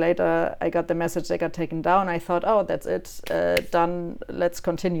 3 days later I got the message they got taken down. I thought, oh, that's it, done, let's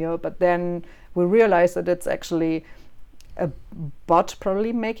continue. But then we realized that it's actually a bot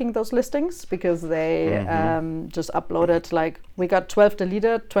probably making those listings, because they just uploaded, like, we got 12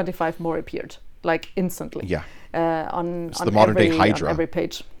 deleted, 25 more appeared, like, instantly. On the modern day Hydra on every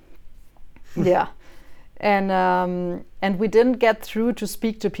page. And we didn't get through to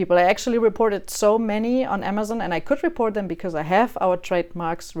speak to people. I actually reported so many on Amazon, and I could report them because I have our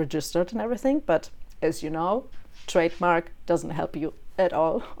trademarks registered and everything, but as you know, trademark doesn't help you at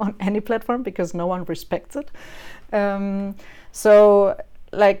all on any platform, because no one respects it. So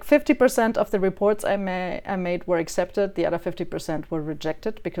like 50% of the reports I made were accepted. The other 50% were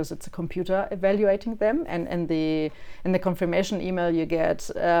rejected, because it's a computer evaluating them. And in the confirmation email you get,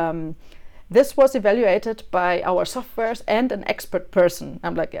 this was evaluated by our softwares and an expert person.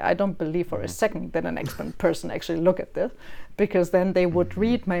 I'm like, I don't believe for a second that an expert person actually look at this, because then they would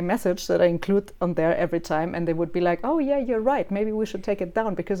read my message that I include on there every time, and they would be like, oh yeah, you're right, maybe we should take it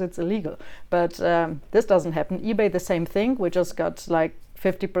down because it's illegal. But this doesn't happen. eBay, the same thing. We just got like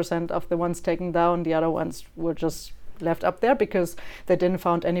 50% of the ones taken down. The other ones were just left up there because they didn't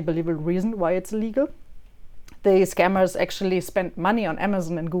find any believable reason why it's illegal. The scammers actually spent money on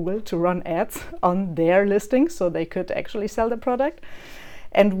Amazon and Google to run ads on their listings so they could actually sell the product.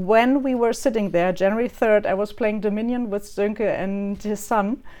 And when we were sitting there, January 3rd, I was playing Dominion with Sönke and his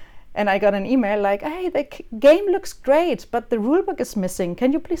son, and I got an email like, hey, the game looks great, but the rulebook is missing.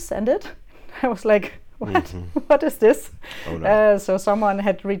 Can you please send it? I was like, what? What is this? Oh, no. So someone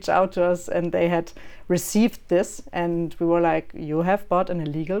had reached out to us, and they had received this, and we were like, you have bought an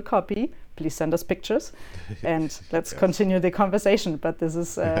illegal copy. Please send us pictures, and let's continue the conversation. But this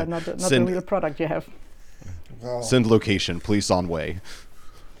is not a real product you have. Wow. Send location, please, on way.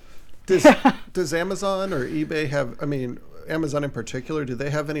 Does Amazon or eBay have, I mean, Amazon in particular, do they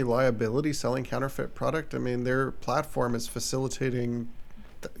have any liability selling counterfeit product? I mean, their platform is facilitating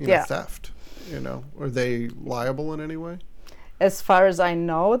theft. Are they liable in any way? As far as I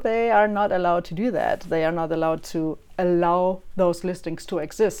know, they are not allowed to do that. They are not allowed to allow those listings to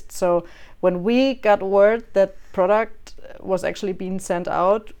exist. So when we got word that product was actually being sent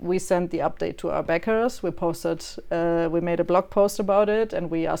out, we sent the update to our backers. We posted, we made a blog post about it,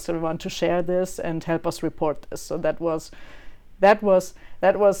 and we asked everyone to share this and help us report this. So that was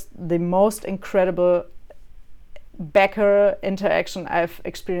the most incredible backer interaction I've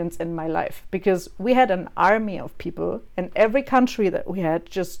experienced in my life, because we had an army of people in every country that we had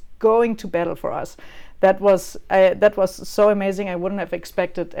just going to battle for us. That was so amazing. I wouldn't have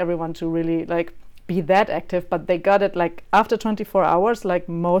expected everyone to really like be that active, but they got it like after 24 hours, like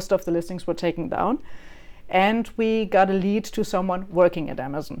most of the listings were taken down. and we got a lead to someone working at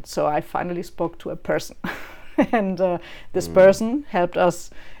Amazon. So I finally spoke to a person. And this person helped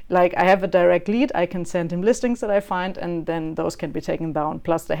us. Like, I have a direct lead, I can send him listings that I find, and then those can be taken down.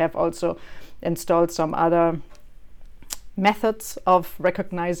 Plus they have also installed some other methods of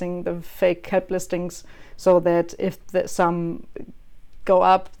recognizing the fake kelp listings, so that if some go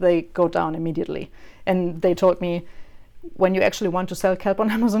up, they go down immediately. And they told me, when you actually want to sell kelp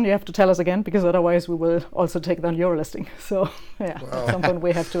on Amazon, you have to tell us again, because otherwise we will also take down your listing. So yeah, at some point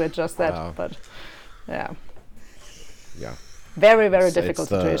we have to adjust that. But yeah. Very, very difficult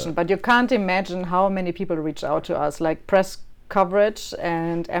situation. But you can't imagine how many people reach out to us, like press coverage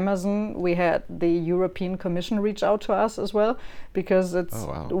and Amazon. We had the European Commission reach out to us as well, because it's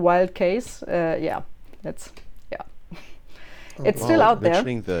a wild case. It's still out there.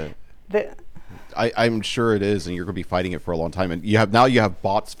 I'm sure it is, and you're going to be fighting it for a long time. And you have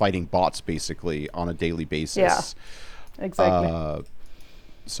bots fighting bots basically on a daily basis. Yeah, exactly.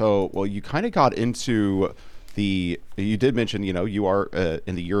 So you kind of got into you did mention, you are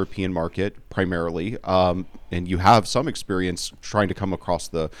in the European market primarily, and you have some experience trying to come across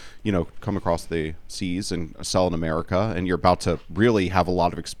the seas and sell in America, and you're about to really have a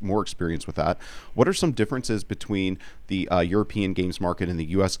lot of more experience with that. What are some differences between the European games market and the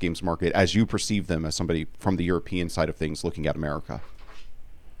U.S. games market as you perceive them as somebody from the European side of things looking at America?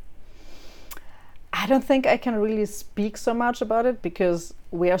 I don't think I can really speak so much about it, because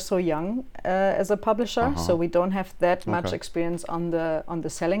we are so young as a publisher, so we don't have that much experience on the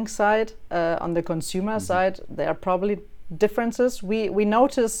selling side. On the consumer side, there are probably differences. We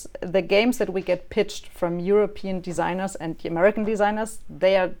notice the games that we get pitched from European designers and American designers,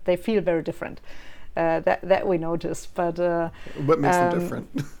 they feel very different. That we notice. But what makes them different?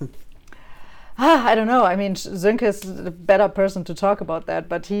 I don't know. I mean, Sönke is the better person to talk about that,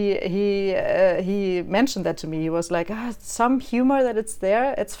 but he mentioned that to me. He was like, some humor that it's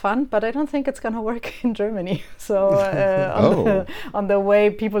there, it's fun, but I don't think it's going to work in Germany. So on the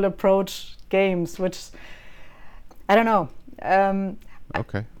way people approach games, which I don't know.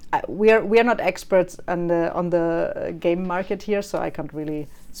 Okay. We are not experts on the game market here, so I can't really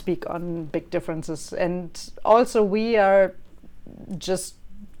speak on big differences. And also, we are just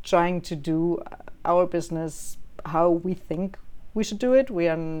trying to do our business how we think we should do it. We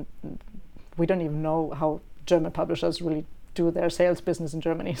don't even know how German publishers really do their sales business in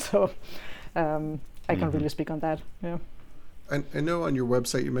Germany, so I can't really speak on that. Yeah. I know on your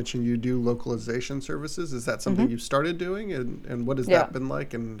website you mentioned you do localization services. Is that something you've started doing, and what has that been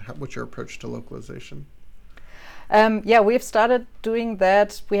like, and what's your approach to localization? We've started doing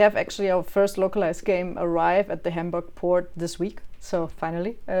that. We have actually our first localized game arrive at the Hamburg port this week. So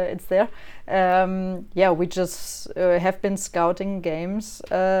finally, it's there. We just have been scouting games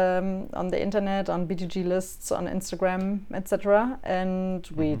on the internet, on BGG lists, on Instagram, etc. And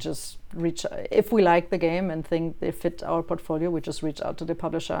we just if we like the game and think they fit our portfolio, we just reach out to the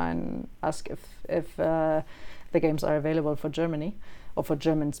publisher and ask if the games are available for Germany or for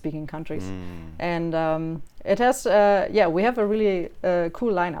German-speaking countries. And it has, we have a really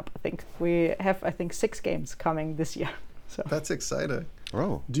cool lineup. I think we have, 6 games coming this year. So. That's exciting.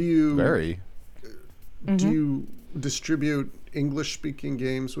 Oh, do you Mm-hmm. Do you distribute English-speaking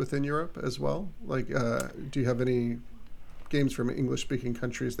games within Europe as well? Like, do you have any games from English-speaking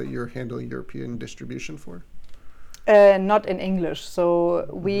countries that you're handling European distribution for? Not in English. So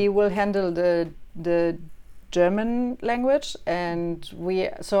we will handle the German language, and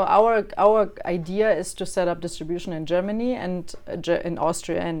our idea is to set up distribution in Germany and in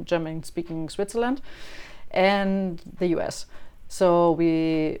Austria and German-speaking Switzerland and the US. So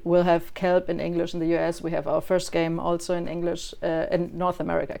we will have Kelp in English in the US. We have our first game also in English in North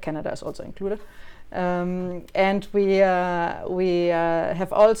America. Canada is also included. And we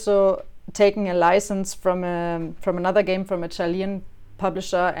have also taken a license from another game from a Chilean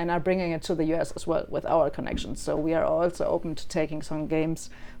publisher and are bringing it to the US as well with our connections. So we are also open to taking some games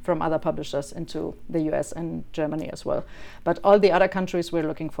from other publishers into the US and Germany as well. But all the other countries, we're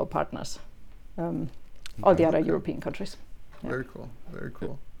looking for partners. All the other European countries. Yeah. Very cool. Very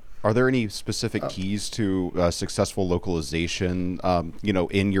cool. Are there any specific keys to successful localization?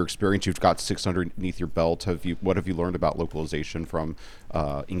 In your experience, you've got 6 underneath your belt. What have you learned about localization from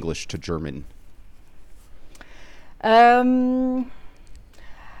English to German?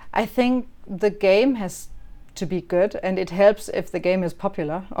 I think the game has to be good, and it helps if the game is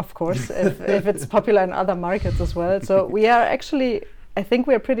popular, of course, if it's popular in other markets as well. So we are actually, I think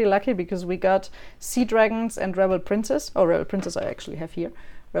we're pretty lucky because we got Sea Dragons and Rebel Princess I actually have here,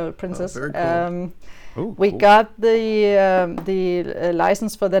 Rebel Princess. Very cool. We got the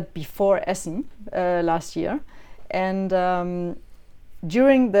license for that before Essen last year, and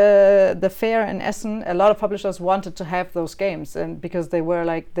during the fair in Essen, a lot of publishers wanted to have those games, and because they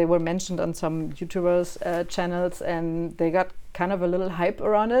were mentioned on some YouTubers channels, and they got kind of a little hype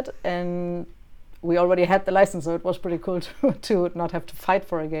around it, and we already had the license, so it was pretty cool to not have to fight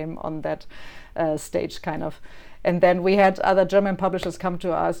for a game on that stage, kind of. And then we had other German publishers come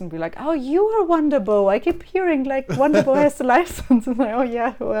to us and be like, "Oh, you are Wonderbow. I keep hearing like Wonderbow has the license." And like, "Oh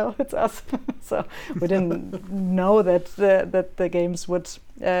yeah, well, it's us." So we didn't know that the games would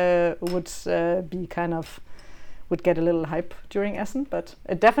be kind of would get a little hype during Essen, but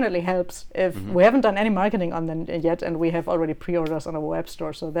it definitely helps. If we haven't done any marketing on them yet, and we have already pre-orders on our web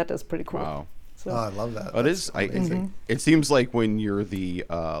store, so that is pretty cool. Wow. So. I love that. It is. It seems like when you're the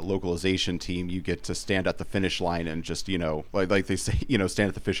localization team, you get to stand at the finish line and just, like they say, stand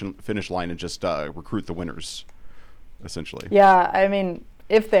at the finish line and just recruit the winners, essentially. Yeah, I mean,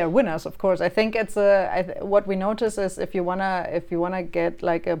 if they're winners, of course. I think it's what we notice is if you wanna get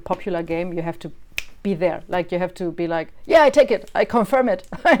like a popular game, you have to be there. Like you have to be like, yeah, I take it, I confirm it.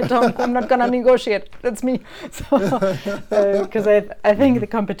 I'm not gonna negotiate. That's me. So because I think the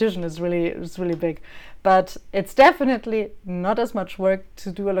competition is really big, but it's definitely not as much work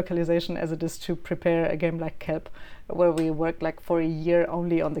to do a localization as it is to prepare a game like Kelp, where we worked like for a year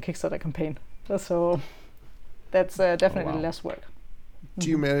only on the Kickstarter campaign. So that's definitely less work. Do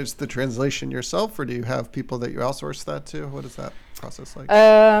you manage the translation yourself, or do you have people that you outsource that to? What is that process like?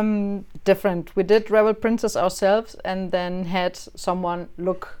 Different. We did Rebel Princess ourselves and then had someone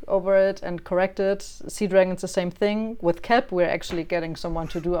look over it and correct it. Sea Dragon's the same thing. With Kelp, we're actually getting someone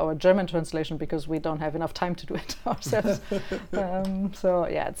to do our German translation because we don't have enough time to do it ourselves. So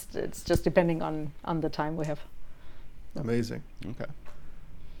yeah, it's just depending on the time we have. Amazing. Okay.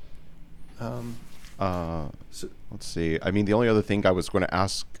 So let's see. I mean, the only other thing I was going to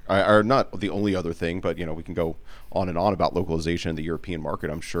ask, or not the only other thing, but we can go on and on about localization in the European market,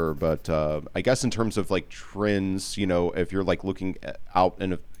 I'm sure. But I guess in terms of like trends, if you're like looking out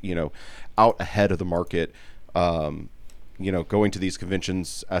and out ahead of the market, going to these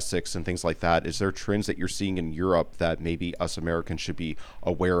conventions, Essex and things like that, is there trends that you're seeing in Europe that maybe us Americans should be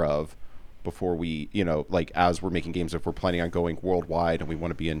aware of before we, like as we're making games, if we're planning on going worldwide and we want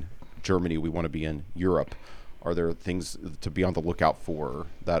to be in Germany, we want to be in Europe, are there things to be on the lookout for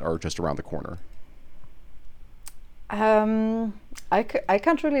that are just around the corner? I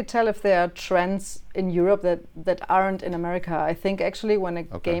can't really tell if there are trends in Europe that aren't in America. I think actually when a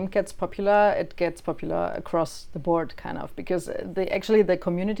game gets popular, it gets popular across the board, kind of, because the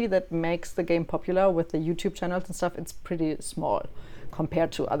community that makes the game popular with the YouTube channels and stuff, it's pretty small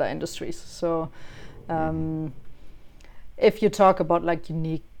compared to other industries. So if you talk about like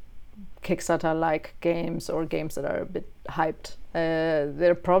unique Kickstarter-like games or games that are a bit hyped,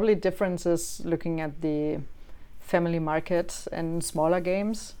 there are probably differences looking at the family market and smaller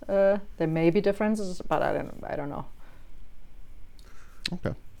games. There may be differences, but I don't know.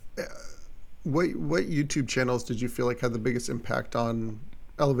 Okay. What YouTube channels did you feel like had the biggest impact on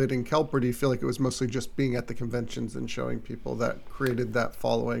elevating Kelp, or do you feel like it was mostly just being at the conventions and showing people that created that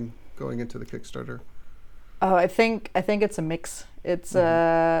following going into the Kickstarter? Oh, I think it's a mix. It's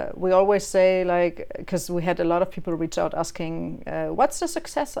we always say, like, because we had a lot of people reach out asking, what's the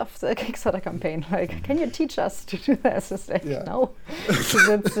success of the Kickstarter campaign? Like, can you teach us to do this? It's like, no,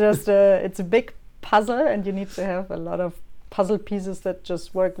 it's just it's a big puzzle, and you need to have a lot of puzzle pieces that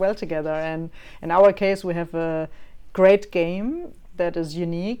just work well together. And in our case, we have a great game that is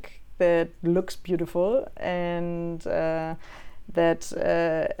unique, that looks beautiful, and that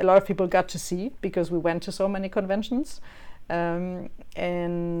a lot of people got to see because we went to so many conventions. And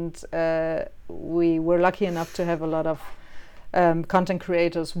we were lucky enough to have a lot of content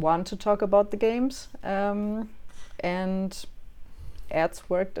creators want to talk about the games, and ads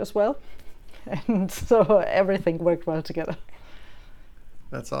worked as well. And so everything worked well together.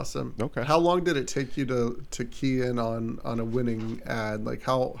 That's awesome. Okay. How long did it take you to key in on a winning ad? Like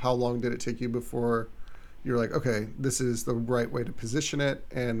how long did it take you before you're like, okay, this is the right way to position it?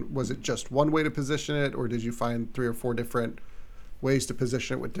 And was it just one way to position it, or did you find 3 or 4 different ways to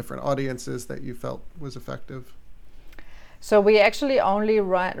position it with different audiences that you felt was effective? So we actually only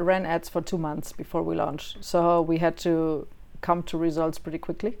ran ads for 2 months before we launched. So we had to come to results pretty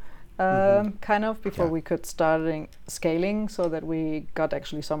quickly, kind of, before we could start scaling, so that we got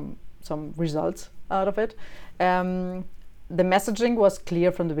actually some results out of it. The messaging was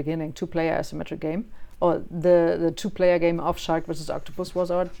clear from the beginning: 2-player asymmetric game. Or the 2-player game of Shark vs. Octopus was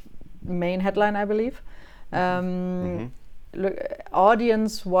our main headline, I believe.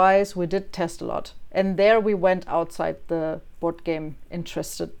 audience-wise, we did test a lot. And there we went outside the board game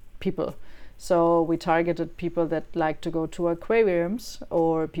interested people. So we targeted people that like to go to aquariums,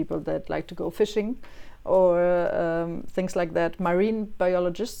 or people that like to go fishing, or things like that. Marine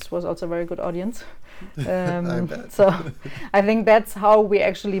biologists was also a very good audience. I bet. So I think that's how we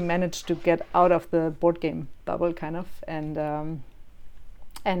actually managed to get out of the board game bubble, kind of,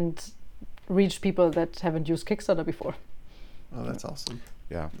 and reach people that haven't used Kickstarter before. Oh, that's awesome.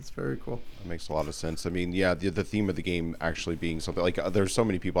 Yeah, that's very cool. That makes a lot of sense. I mean, yeah, the theme of the game actually being something like there's so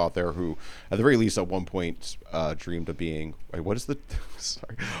many people out there who, at the very least, at one point, dreamed of being. Wait, what is the?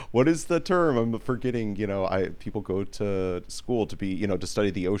 Sorry, what is the term? I'm forgetting. People go to school to be, to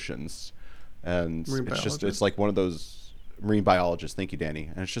study the oceans, and it's like one of those marine biologists. Thank you, Danny.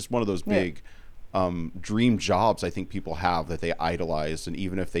 And it's just one of those big. Dream jobs I think people have that they idolize, and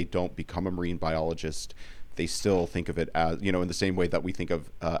even if they don't become a marine biologist, they still think of it as, in the same way that we think of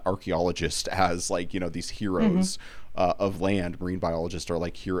archaeologists as like, these heroes of land. Marine biologists are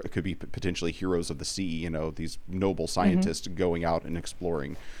like could be potentially heroes of the sea, these noble scientists going out and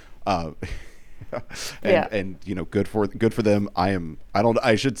exploring. And good for them.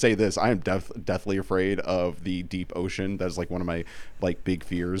 I should say this, I am deathly afraid of the deep ocean. That's like one of my like big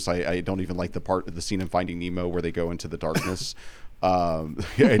fears. I don't even like the scene in Finding Nemo where they go into the darkness.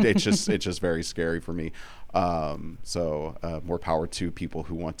 It's just very scary for me. So more power to people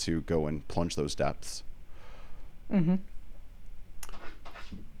who want to go and plunge those depths. Mm-hmm.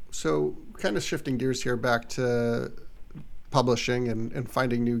 So kind of shifting gears here back to publishing and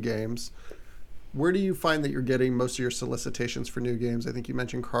finding new games. Where do you find that you're getting most of your solicitations for new games? I think you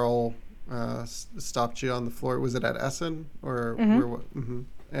mentioned Carl stopped you on the floor. Was it at Essen or where? Mm-hmm.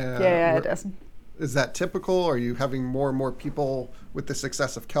 At Essen. Is that typical? Are you having more and more people with the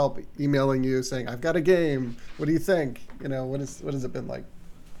success of Kelp emailing you saying, "I've got a game. What do you think?" What has it been like?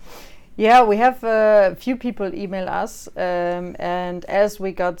 Yeah, we have a few people email us, and as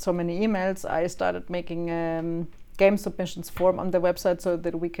we got so many emails, I started making game submissions form on the website so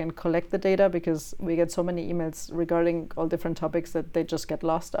that we can collect the data, because we get so many emails regarding all different topics that they just get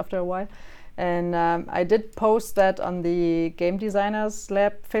lost after a while. And I did post that on the Game Designers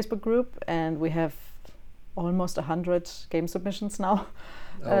Lab Facebook group, and we have almost 100 game submissions now.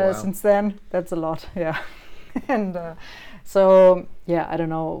 Wow. Since then. That's a lot, yeah. And so, yeah, I don't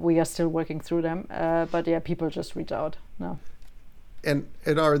know. We are still working through them, but yeah, people just reach out now. And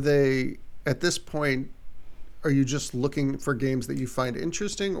are they, at this point, are you just looking for games that you find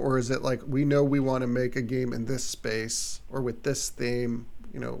interesting, or is it like, we know we want to make a game in this space or with this theme?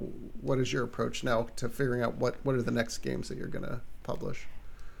 What is your approach now to figuring out what are the next games that you're going to publish?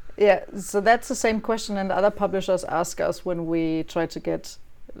 Yeah, so that's the same question, and other publishers ask us when we try to get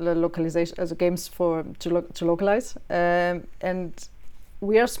the localization as games to localize, and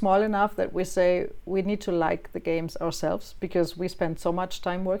we are small enough that we say we need to like the games ourselves, because we spend so much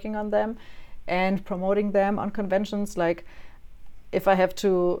time working on them and promoting them on conventions. Like, if I have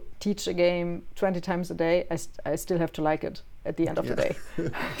to teach a game 20 times a day, I still have to like it at the end of the day.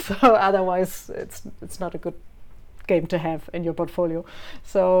 So otherwise it's not a good game to have in your portfolio.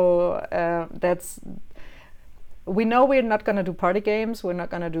 So we know we're not going to do party games, we're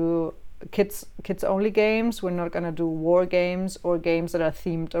not going to do kids only games, we're not going to do war games or games that are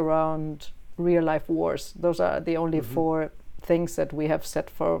themed around real life wars. Those are the only 4 things that we have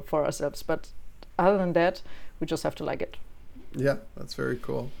set for ourselves, but other than that, we just have to like it. Yeah, that's very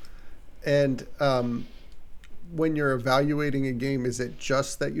cool. And when you're evaluating a game, is it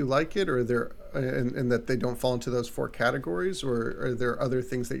just that you like it, or and that they don't fall into those 4 categories, or are there other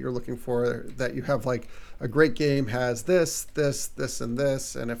things that you're looking for that you have, like a great game has this, and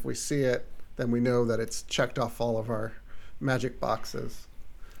this, and if we see it, then we know that it's checked off all of our magic boxes?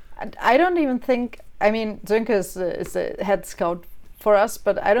 I don't even think, Sönke is a head scout for us,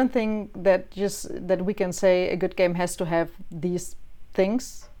 but I don't think that we can say a good game has to have these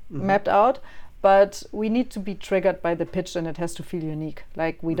things mapped out. But we need to be triggered by the pitch, and it has to feel unique.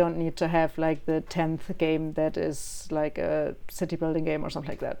 Like, we don't need to have like the 10th game that is like a city building game or something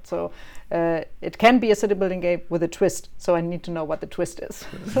like that. So it can be a city building game with a twist. So I need to know what the twist is.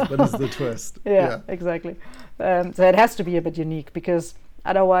 What is the twist? Yeah, exactly. So it has to be a bit unique, because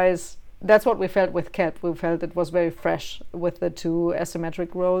otherwise, that's what we felt with Kelp. We felt it was very fresh with the 2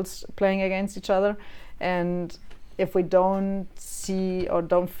 asymmetric roles playing against each other. And if we don't see or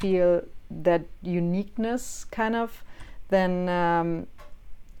don't feel that uniqueness, kind of, then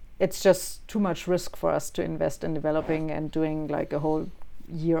it's just too much risk for us to invest in developing and doing like a whole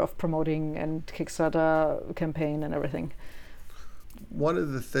year of promoting and Kickstarter campaign and everything. One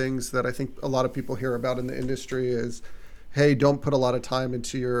of the things that I think a lot of people hear about in the industry is hey, don't put a lot of time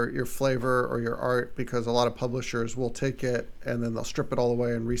into your flavor or your art, because a lot of publishers will take it and then they'll strip it all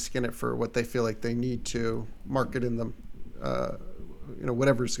away and reskin it for what they feel like they need to market in the,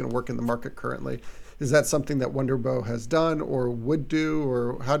 whatever's going to work in the market currently. Is that something that Wonderbow has done or would do,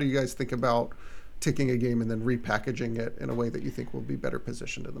 or how do you guys think about taking a game and then repackaging it in a way that you think will be better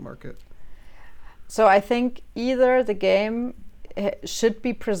positioned in the market? So I think either the game should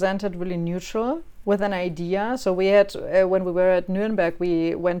be presented really neutral with an idea. So we had, when we were at Nuremberg,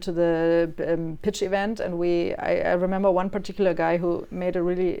 we went to the pitch event, and I remember one particular guy who made a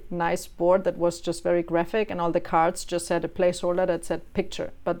really nice board that was just very graphic, and all the cards just had a placeholder that said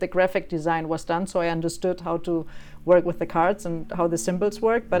picture, but the graphic design was done, so I understood how to work with the cards and how the symbols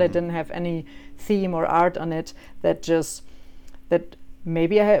work, but I didn't have any theme or art on it that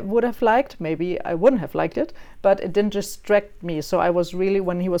maybe I would have liked, maybe I wouldn't have liked it, but it didn't distract me. So I was really,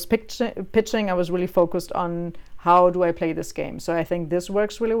 when he was pitching, I was really focused on how do I play this game. So I think this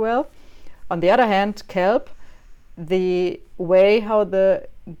works really well. On the other hand, Kelp, the way how the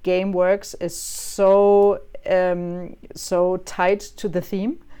game works is so tied to the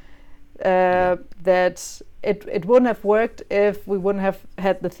theme that it wouldn't have worked if we wouldn't have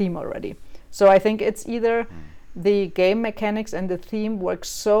had the theme already. So I think it's either the game mechanics and the theme work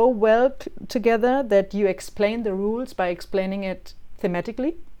so well together that you explain the rules by explaining it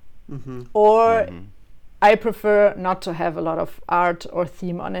thematically, or I prefer not to have a lot of art or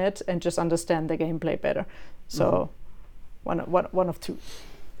theme on it and just understand the gameplay better. So one of two.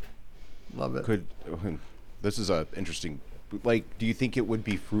 Love it. This is a interesting. Like, do you think it would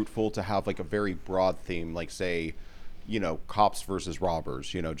be fruitful to have like a very broad theme, like say, cops versus robbers?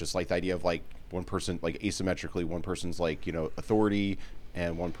 Just like the idea of like one person, like asymmetrically, one person's like authority,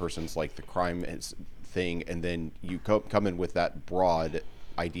 and one person's like the crime thing, and then you come in with that broad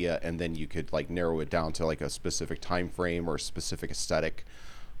idea, and then you could like narrow it down to like a specific time frame or a specific aesthetic,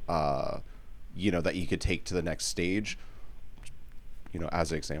 that you could take to the next stage.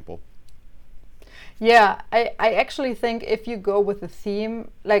 As an example. Yeah, I actually think if you go with the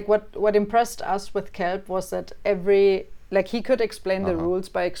theme, like what impressed us with Kelp was that he could explain the rules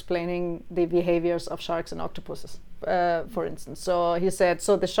by explaining the behaviors of sharks and octopuses, for instance. So he said,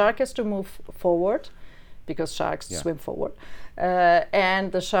 so the shark has to move forward because sharks swim forward.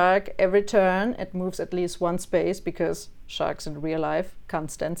 And the shark, every turn, it moves at least one space because sharks in real life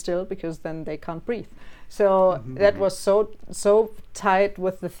can't stand still because then they can't breathe. So that was so tight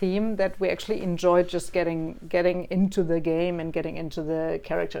with the theme that we actually enjoyed just getting into the game and getting into the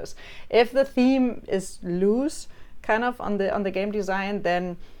characters. If the theme is loose, kind of on the game design,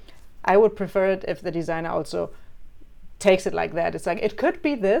 then I would prefer it if the designer also takes it like that. It's like, it could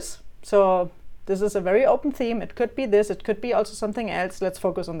be this. So this is a very open theme. It could be this. It could be also something else. Let's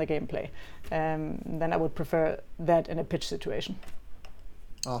focus on the gameplay. Then I would prefer that in a pitch situation.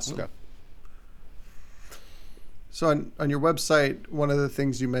 Awesome. Okay. So on your website, one of the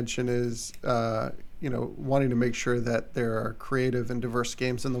things you mention is, wanting to make sure that there are creative and diverse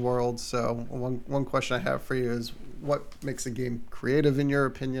games in the world. So one question I have for you is, what makes a game creative in your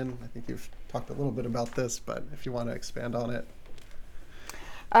opinion? I think you've talked a little bit about this, but if you want to expand on it.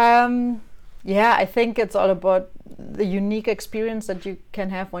 I think it's all about the unique experience that you can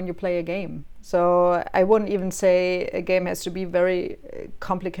have when you play a game. So I wouldn't even say a game has to be very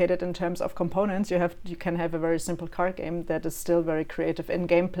complicated in terms of components. You can have a very simple card game that is still very creative in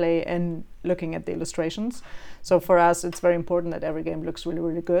gameplay and looking at the illustrations. So for us, it's very important that every game looks really,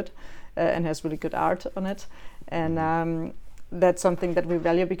 really good and has really good art on it. And that's something that we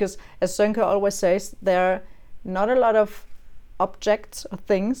value because, as Sönke always says, there are not a lot of objects or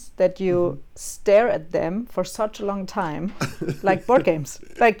things that you stare at them for such a long time, like board games.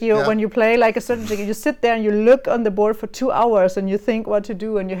 Like when you play like a certain thing, you sit there and you look on the board for 2 hours and you think what to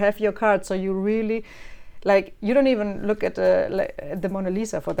do and you have your cards. So you really, you don't even look at the Mona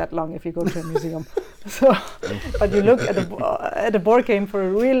Lisa for that long if you go to a museum. So, but you look at a board game for a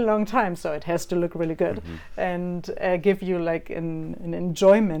really long time. So it has to look really good and give you like an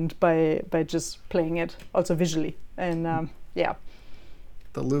enjoyment by just playing it, also visually. And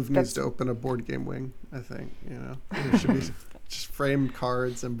the Louvre needs to open a board game wing, I think. There should be just framed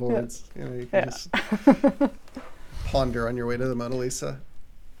cards and boards. You can just ponder on your way to the Mona Lisa.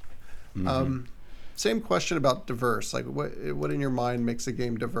 Same question about diverse. Like, what in your mind makes a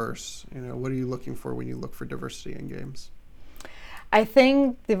game diverse? What are you looking for when you look for diversity in games? I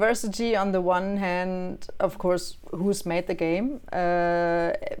think diversity on the one hand, of course, who's made the game,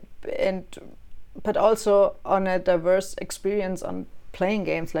 but also on a diverse experience on playing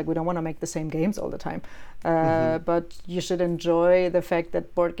games. Like, we don't want to make the same games all the time. But you should enjoy the fact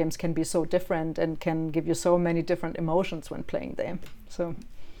that board games can be so different and can give you so many different emotions when playing them. So,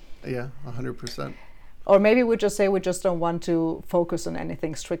 yeah, 100%. Or maybe we just say we just don't want to focus on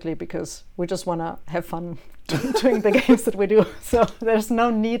anything strictly because we just want to have fun doing the games that we do. So there's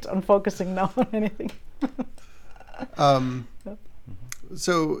no need on focusing now on anything.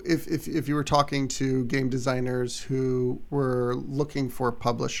 So if you were talking to game designers who were looking for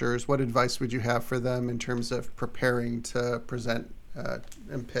publishers, what advice would you have for them in terms of preparing to present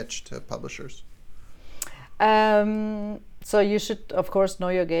and pitch to publishers? So you should, of course, know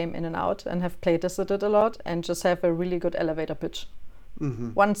your game in and out and have playtested it a lot and just have a really good elevator pitch.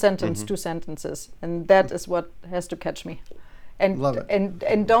 One sentence, 2 sentences, and that is what has to catch me. And love it.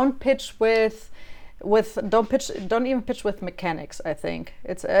 And don't pitch don't even pitch with mechanics. I think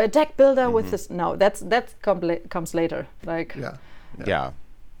it's a deck builder with this. No, that comes later. Like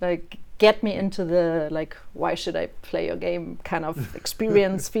like get me into the like why should I play your game kind of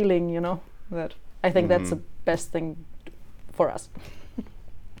experience feeling. You know that I think that's the best thing for us.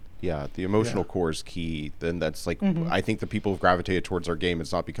 Yeah, the emotional core is key. Then that's like I think the people who've gravitated towards our game.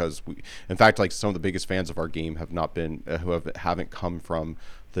 It's not because in fact, like some of the biggest fans of our game have not been haven't come from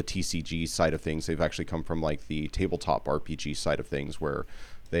the TCG side of things. They've actually come from like the tabletop RPG side of things, where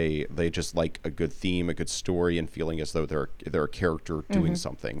they just like a good theme, a good story, and feeling as though they're a character doing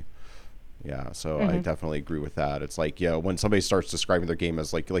something. Yeah, so I definitely agree with that. It's like, when somebody starts describing their game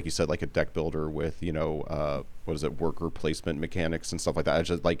as like you said, like a deck builder with, worker placement mechanics and stuff like that.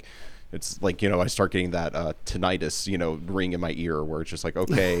 It's like, I start getting that tinnitus, ring in my ear where it's just like,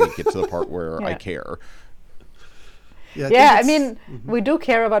 okay, get to the part where I care. Yeah, I mean, we do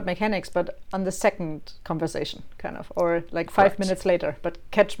care about mechanics, but on the second conversation, kind of, or like 5 minutes later, but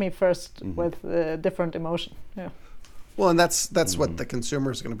catch me first with a different emotion. Yeah. Well, and that's what the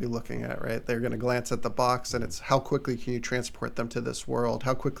consumer is going to be looking at, right? They're going to glance at the box, and it's how quickly can you transport them to this world?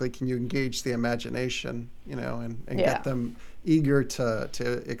 How quickly can you engage the imagination, and get them eager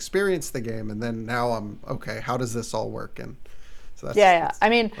to experience the game? And then now how does this all work? And so that's I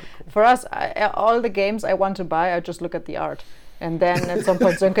mean, cool. For us, all the games I want to buy, I just look at the art. And then at some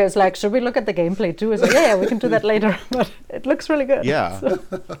point, Sönke is like, should we look at the gameplay too? It's like, yeah, we can do that later. But it looks really good. Yeah. So.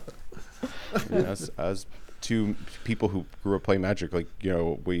 As two people who grew up playing Magic, it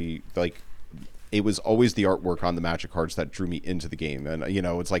was always the artwork on the Magic cards that drew me into the game. And,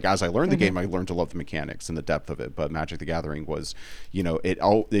 it's like, as I learned the game, I learned to love the mechanics and the depth of it. But Magic the Gathering was,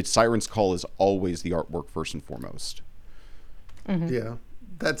 Siren's Call is always the artwork first and foremost. Yeah,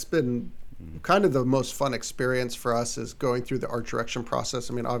 that's been kind of the most fun experience for us, is going through the art direction process.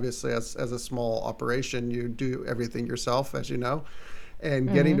 I mean, obviously, as a small operation, you do everything yourself, as you know.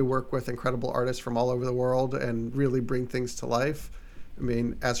 And getting to work with incredible artists from all over the world and really bring things to life. I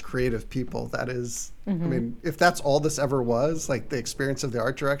mean, as creative people, that is, I mean, if that's all this ever was, like the experience of the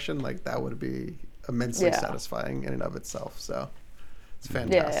art direction, like that would be immensely satisfying in and of itself. So it's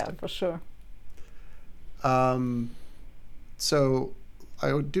fantastic. Yeah, for sure. So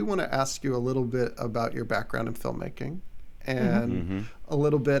I do want to ask you a little bit about your background in filmmaking and a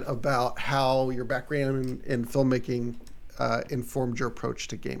little bit about how your background in filmmaking informed your approach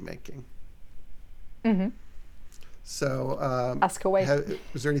to game making. So ask away.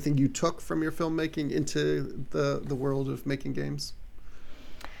 Was there anything you took from your filmmaking into the world of making games?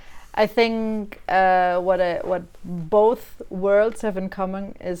 I think what both worlds have in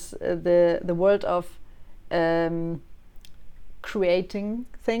common is the world of creating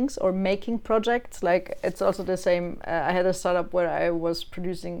things or making projects. Like, it's also the same. I had a startup where I was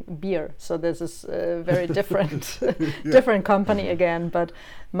producing beer, so this is a very different different company again, but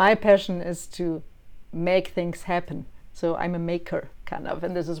my passion is to make things happen. So I'm a maker, kind of,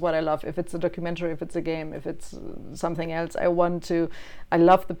 and this is what I love. If it's a documentary, if it's a game, if it's something else, I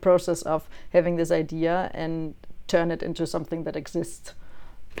love the process of having this idea and turn it into something that exists.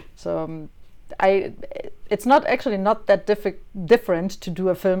 So it's not that different to do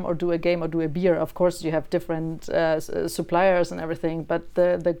a film or do a game or do a beer. Of course, you have different suppliers and everything, but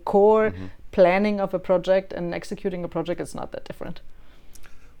the core planning of a project and executing a project is not that different.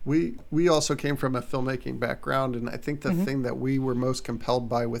 We also came from a filmmaking background, and I think the thing that we were most compelled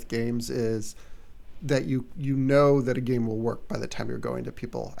by with games is that you know that a game will work by the time you're going to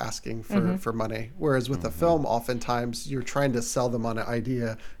people asking for money. Whereas with a film, oftentimes you're trying to sell them on an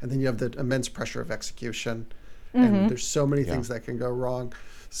idea, and then you have the immense pressure of execution, and there's so many things that can go wrong.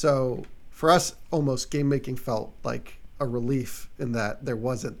 So for us, almost game making felt like a relief in that there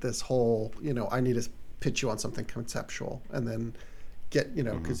wasn't this whole, I need to pitch you on something conceptual, and then get,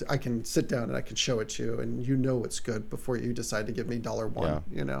 because I can sit down and I can show it to you, and it's good before you decide to give me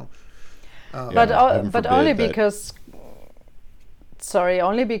 $1, But only because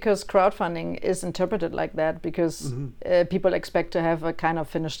crowdfunding is interpreted like that, because people expect to have a kind of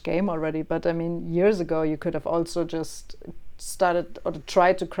finished game already. But I mean, years ago, you could have also just started or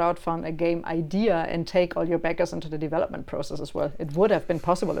tried to crowdfund a game idea and take all your backers into the development process as well. It would have been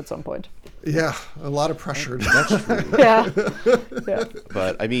possible at some point. Yeah, a lot of pressure. That's true. Yeah.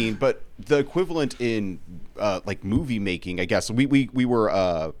 But I mean, the equivalent in like movie making, I guess we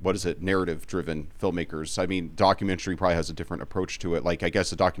were narrative driven filmmakers. I mean, documentary probably has a different approach to it. Like, I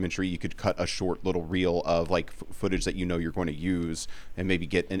guess a documentary, you could cut a short little reel of like footage that you're going to use, and maybe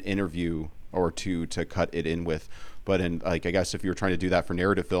get an interview or two to cut it in with. But in, like, I guess if you're trying to do that for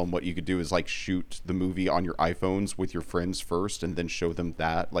narrative film, what you could do is like shoot the movie on your iPhones with your friends first, and then show them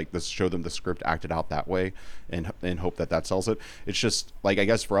show them the script acted out that way, and hope that sells it. It's just like, I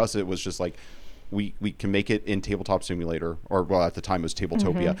guess for us, it was just like, we can make it in Tabletop Simulator, or well, at the time it was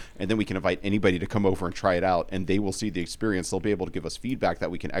Tabletopia, and then we can invite anybody to come over and try it out, and they will see the experience. They'll be able to give us feedback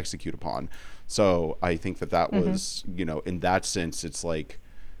that we can execute upon. So I think that was, in that sense, it's like,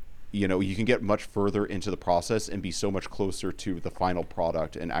 you can get much further into the process and be so much closer to the final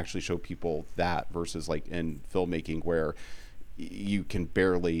product and actually show people that, versus like in filmmaking where you can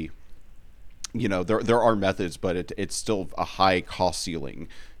barely, there are methods, but it's still a high cost ceiling,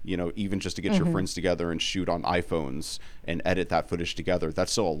 even just to get your friends together and shoot on iPhones and edit that footage together.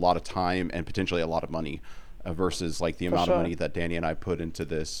 That's still a lot of time and potentially a lot of money. Versus like the amount of money that Danny and I put into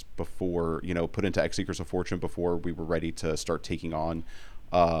this before, put into X Seekers of Fortune before we were ready to start taking on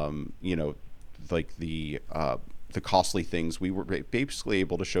like the costly things. We were basically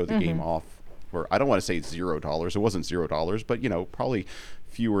able to show the game off for, I don't want to say $0. It wasn't $0, but probably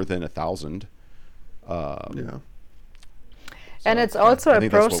fewer than 1,000. And it's also a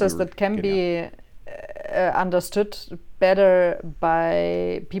process that can be understood better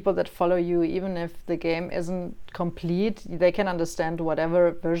by people that follow you. Even if the game isn't complete, they can understand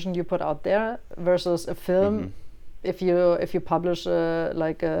whatever version you put out there, versus a film. If you publish just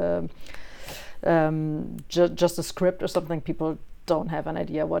a script or something, people don't have an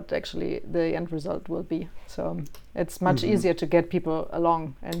idea what actually the end result will be. So it's much easier to get people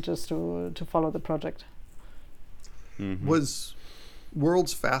along and just to follow the project. Was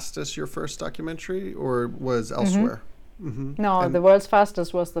World's Fastest your first documentary, or was Elsewhere? No, The World's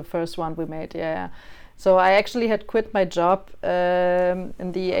Fastest was the first one we made. Yeah. So I actually had quit my job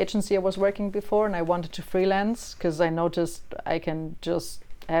in the agency I was working before, and I wanted to freelance because I noticed I can just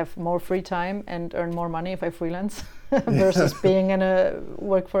have more free time and earn more money if I freelance versus being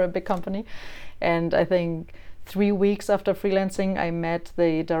work for a big company. And I think 3 weeks after freelancing, I met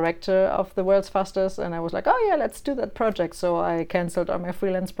the director of The World's Fastest, and I was like, oh yeah, let's do that project. So I canceled all my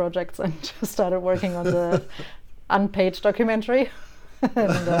freelance projects and just started working on the unpaid documentary.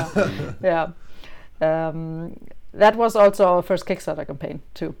 And, that was also our first Kickstarter campaign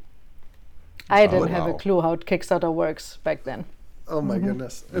too. I didn't have a clue how Kickstarter works back then. Oh my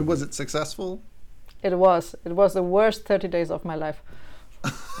goodness. And was it successful? It was. It was the worst 30 days of my life.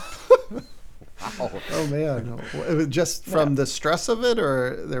 Oh man. It was just from the stress of it,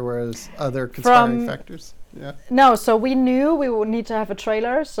 or there was other conspiring factors? Yeah. No, so we knew we would need to have a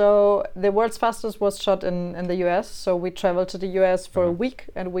trailer. So The World's Fastest was shot in the US. So we traveled to the US for a week,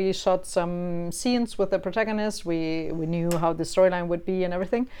 and we shot some scenes with the protagonist. We knew how the storyline would be and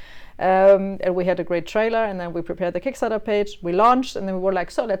everything. And we had a great trailer, and then we prepared the Kickstarter page. We launched, and then we were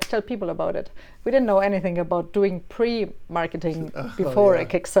like, so let's tell people about it. We didn't know anything about doing pre-marketing before a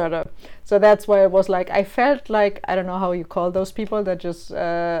Kickstarter. So that's why it was like, I felt like, I don't know how you call those people that just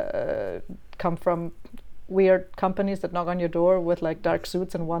come from weird companies that knock on your door with like dark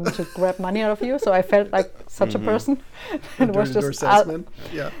suits and want to grab money out of you. So I felt like such a person. It was just salesman.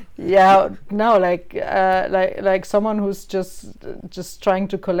 Like someone who's just trying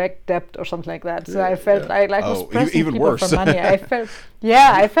to collect debt or something like that. So I felt like was pressing even people worse. for money. I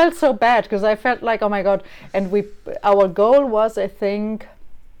felt so bad because I felt like, oh my god. And our goal was, I think,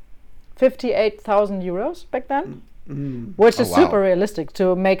 58,000 euros back then. Which is super realistic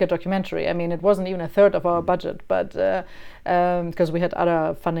to make a documentary. I mean, it wasn't even a third of our budget, but because we had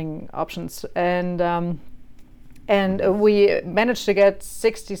other funding options, and we managed to get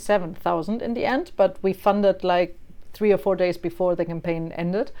 67,000 in the end. But we funded like 3 or 4 days before the campaign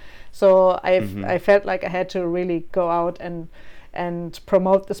ended, so I felt like I had to really go out and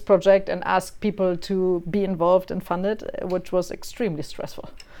promote this project and ask people to be involved and fund it, which was extremely stressful.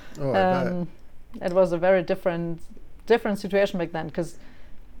 Oh, I bet. It was a very different situation back then, because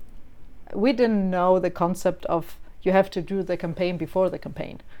we didn't know the concept of you have to do the campaign before the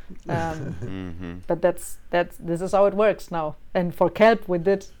campaign. But this is how it works now. And for Kelp, we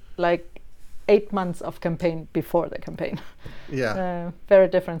did like 8 months of campaign before the campaign. Yeah. Very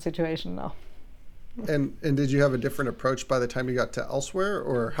different situation now. And did you have a different approach by the time you got to Elsewhere,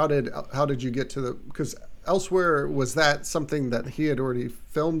 or how did you get to the, because Elsewhere, was that something that he had already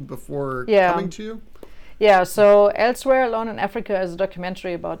filmed before coming to you? Yeah, so Elsewhere, Alone in Africa is a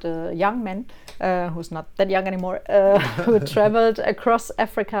documentary about a young man who's not that young anymore, who traveled across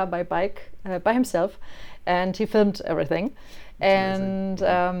Africa by bike by himself, and he filmed everything.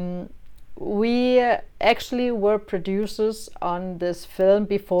 And we actually were producers on this film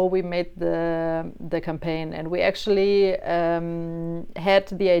before we made the campaign, and we actually had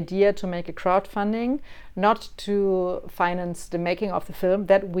the idea to make a crowdfunding, not to finance the making of the film.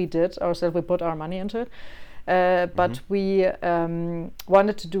 That we did ourselves, we put our money into it, but we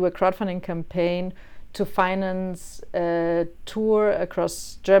wanted to do a crowdfunding campaign to finance a tour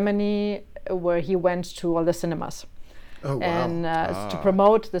across Germany where he went to all the cinemas. Oh, wow. And to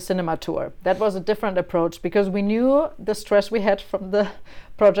promote the cinema tour. That was a different approach because we knew the stress we had from the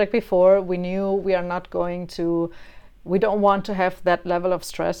project before. We knew we don't want to have that level of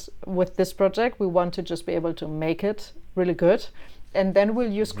stress with this project. We want to just be able to make it really good. And then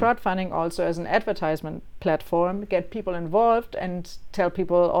we'll use crowdfunding also as an advertisement platform, get people involved and tell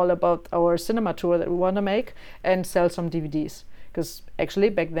people all about our cinema tour that we want to make and sell some DVDs. Because actually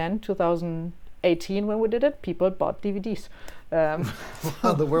back then, 2018 when we did it, people bought DVDs. Wow,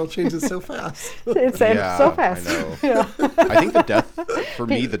 the world changes so fast. It's so fast. I know. Yeah. I think the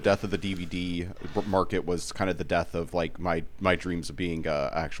death of the DVD market was kind of the death of like my dreams of being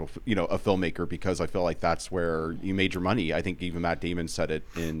a filmmaker, because I feel like that's where you made your money. I think even Matt Damon said it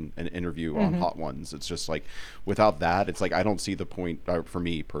in an interview on Hot Ones. It's just like without that, it's like I don't see the point. For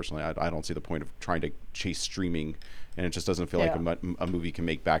me personally, I don't see the point of trying to chase streaming. And it just doesn't feel like a movie can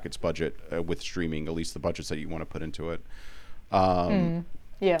make back its budget with streaming, at least the budgets that you want to put into it.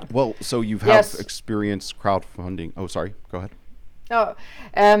 Yeah. Well, so you've experienced crowdfunding. Oh, sorry. Go ahead. Oh,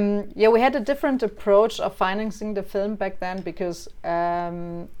 we had a different approach of financing the film back then because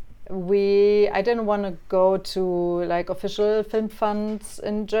I didn't want to go to like official film funds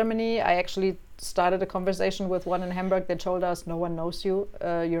in Germany. I actually started a conversation with one in Hamburg. They told us, no one knows you.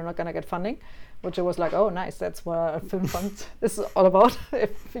 You're not going to get funding. Which I was like, oh, nice. That's what a film fund is all about.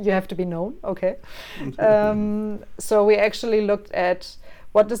 If you have to be known, okay. So we actually looked at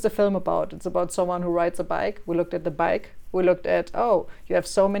what is the film about. It's about someone who rides a bike. We looked at the bike. We looked at, you have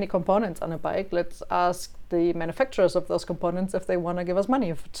so many components on a bike. Let's ask the manufacturers of those components if they want to give us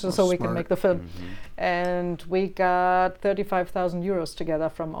money so we can make the film. And we got 35,000 euros together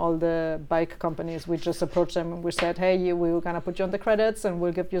from all the bike companies. We just approached them and we said, hey, we were going to put you on the credits and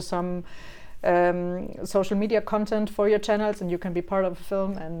we'll give you some social media content for your channels and you can be part of a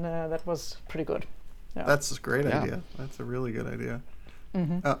film, and that was pretty good. Yeah. That's a great idea. That's a really good idea.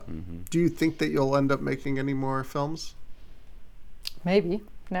 Do you think that you'll end up making any more films? Maybe.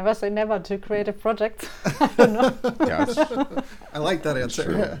 Never say never to creative projects. I don't know. Yes. I like that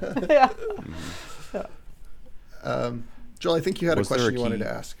answer. Joel, I think you had a question you wanted to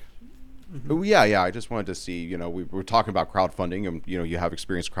ask. Oh, yeah. I just wanted to see, we were talking about crowdfunding, and, you have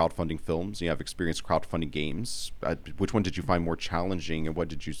experienced crowdfunding films, you have experienced crowdfunding games. Which one did you find more challenging, and what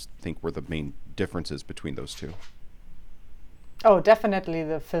did you think were the main differences between those two? Oh, definitely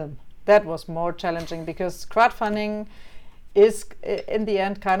the film. That was more challenging because crowdfunding is, in the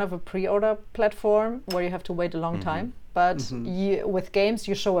end, kind of a pre-order platform where you have to wait a long time. But with games,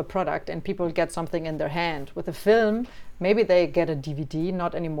 you show a product and people get something in their hand. With a film, maybe they get a DVD,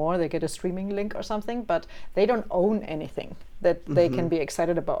 not anymore. They get a streaming link or something, but they don't own anything that they can be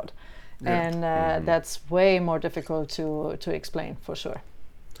excited about. Yeah. And that's way more difficult to explain, for sure.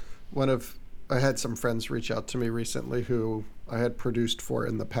 I had some friends reach out to me recently who I had produced for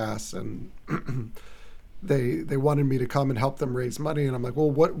in the past, and they wanted me to come and help them raise money. And I'm like, well,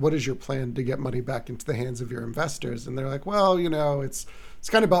 what is your plan to get money back into the hands of your investors? And they're like, well, it's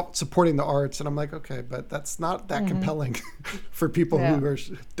kind of about supporting the arts. And I'm like, okay, but that's not that compelling for people who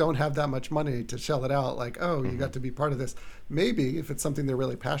don't have that much money to shell it out. Like, you got to be part of this. Maybe if it's something they're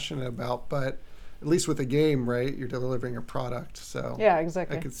really passionate about, but at least with a game, right, you're delivering a product. So yeah,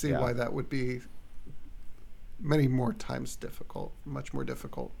 exactly. I could see why that would be many more times much more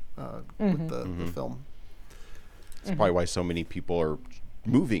difficult with the film. It's probably why so many people are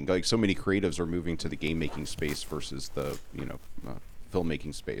moving, like so many creatives are moving to the game making space versus the,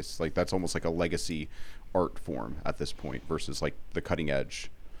 filmmaking space. Like that's almost like a legacy art form at this point versus like the cutting edge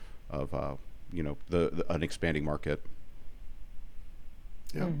of, an expanding market.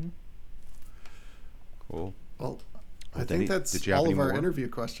 Yeah. Cool. Well, I think that's all of our interview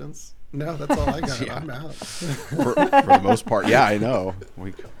questions. No, that's all I got. Yeah. I'm out. for the most part, yeah, I know.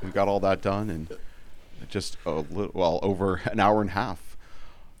 We got all that done in just over an hour and a half.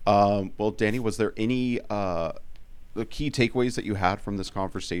 Well, Danny, was there any the key takeaways that you had from this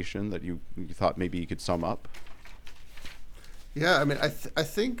conversation that you thought maybe you could sum up? Yeah, I mean, I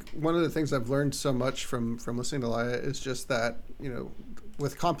think one of the things I've learned so much from listening to Laia is just that,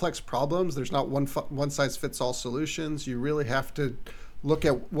 with complex problems, there's not one size fits all solutions. You really have to look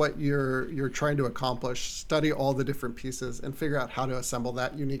at what you're trying to accomplish, study all the different pieces, and figure out how to assemble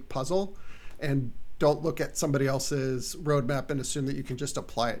that unique puzzle. And don't look at somebody else's roadmap and assume that you can just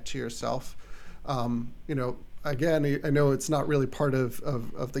apply it to yourself. Again, I know it's not really part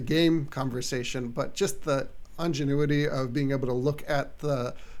of the game conversation, but just the ingenuity of being able to look at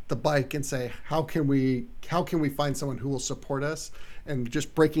the bike and say, how can we find someone who will support us, and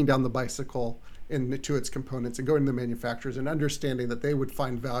just breaking down the bicycle into its components and going to the manufacturers and understanding that they would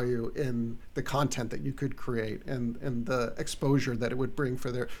find value in the content that you could create and the exposure that it would bring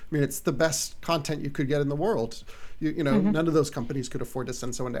for their. I mean, it's the best content you could get in the world. None of those companies could afford to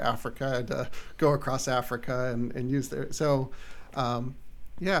send someone to Africa to go across Africa and use their. So,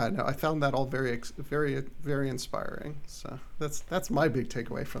 I found that all very, very, very inspiring. So that's my big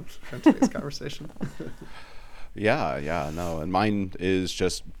takeaway from today's conversation. And mine is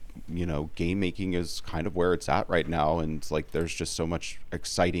just, game making is kind of where it's at right now, and like there's just so much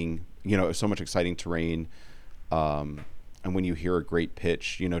exciting terrain. And when you hear a great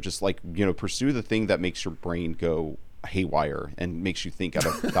pitch, just like, pursue the thing that makes your brain go haywire and makes you think at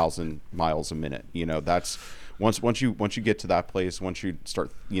 1,000 miles a minute. That's once you get to that place, once you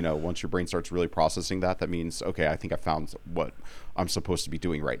start, once your brain starts really processing that means, okay, I think I found what I'm supposed to be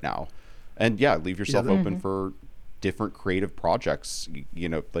doing right now. And leave yourself open for different creative projects.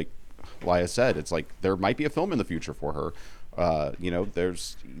 Like Laia said, it's like there might be a film in the future for her.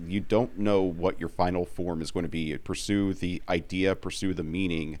 You don't know what your final form is going to be. Pursue the idea, pursue the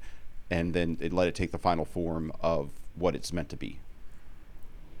meaning, and then let it take the final form of what it's meant to be.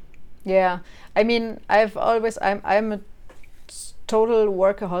 Yeah, I mean, I'm a total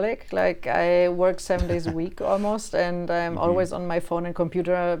workaholic. Like, I work 7 days a week almost, and I'm always on my phone and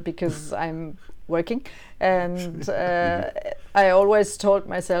computer because I'm working. And I always told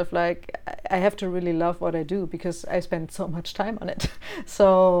myself, like, I have to really love what I do because I spend so much time on it.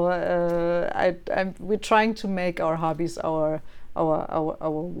 So we're trying to make our hobbies our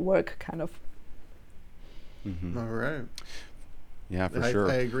work, kind of. Mm-hmm. All right. Yeah, for sure.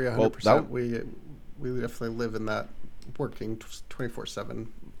 I agree 100%. Well, we definitely live in that working 24/7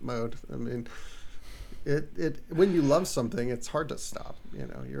 mode. I mean, it when you love something, it's hard to stop.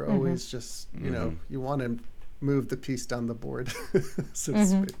 You're always just you want to move the piece down the board, so to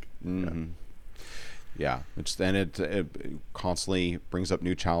speak. Mm-hmm. Yeah, it constantly brings up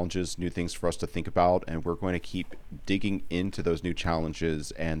new challenges, new things for us to think about, and we're going to keep digging into those new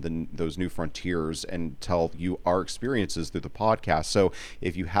challenges and those new frontiers and tell you our experiences through the podcast. So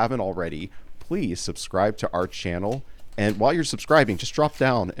if you haven't already, please subscribe to our channel, and while you're subscribing, just drop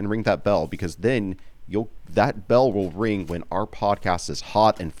down and ring that bell, because then that bell will ring when our podcast is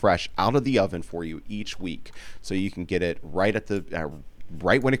hot and fresh out of the oven for you each week, so you can get it right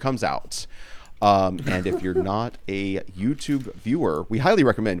when it comes out. And if you're not a YouTube viewer, we highly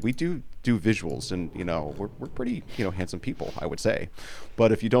recommend. We do visuals, and we're pretty handsome people, I would say.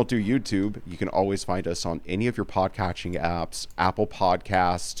 But if you don't do YouTube, you can always find us on any of your podcatching apps, Apple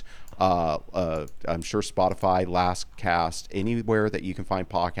Podcast, I'm sure Spotify, Lastcast, anywhere that you can find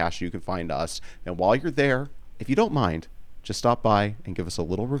podcasts, you can find us. And while you're there, if you don't mind, just stop by and give us a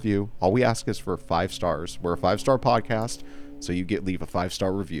little review. All we ask is for 5 stars. We're a 5-star podcast, so leave a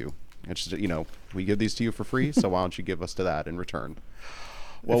 5-star review. It's just, we give these to you for free, so why don't you give us to that in return?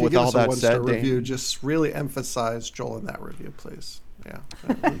 Well, with all that said, review, just really emphasize Joel in that review, please. Yeah.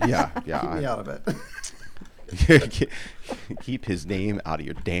 Keep me out of it. Keep his name out of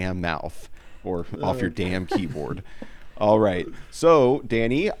your damn mouth or off your damn keyboard. All right. So,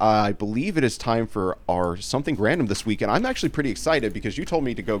 Danny, I believe it is time for our something random this week, and I'm actually pretty excited because you told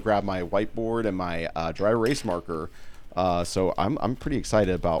me to go grab my whiteboard and my dry erase marker. So I'm pretty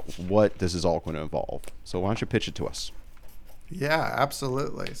excited about what this is all going to involve. So why don't you pitch it to us? Yeah,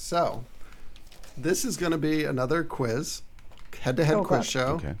 absolutely. So this is going to be another quiz, head-to-head quiz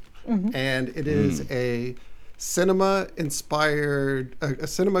show. Okay. Mm-hmm. And it is a cinema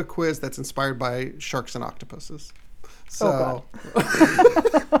quiz that's inspired by sharks and octopuses. So,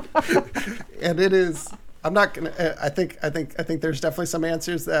 and it is. I'm not gonna. I think there's definitely some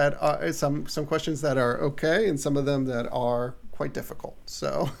answers that are some questions that are okay, and some of them that are quite difficult.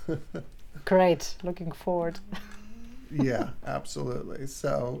 So, great. Looking forward. Yeah, absolutely.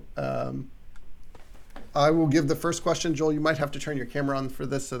 So I will give the first question. Joel, you might have to turn your camera on for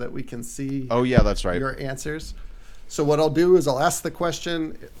this so that we can see Oh, yeah, that's right. your answers. So what I'll do is I'll ask the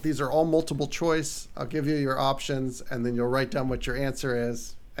question. These are all multiple choice. I'll give you your options, and then you'll write down what your answer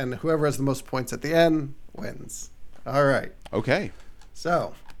is. And whoever has the most points at the end wins. All right. Okay.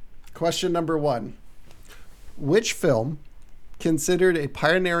 So, question number 1. Which film, considered a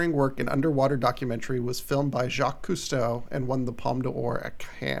pioneering work in underwater documentary, was filmed by Jacques Cousteau and won the Palme d'Or at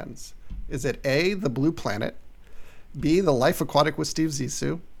Cannes? Is it A, The Blue Planet, B, The Life Aquatic with Steve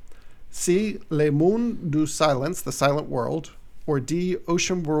Zissou, C, Le Monde du Silence, The Silent World, or D,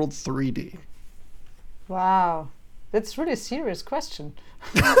 Ocean World 3D? Wow. That's a really serious question.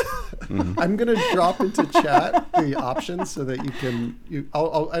 I'm going to drop into chat the options so that you can,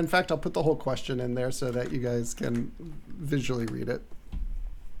 in fact, I'll put the whole question in there so that you guys can visually read it.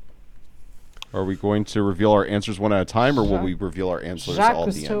 Are we going to reveal our answers one at a time, or will we reveal our answers Jacques all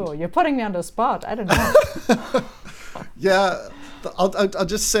at the Cousteau. end? You're putting me on the spot. I don't know. Yeah, I'll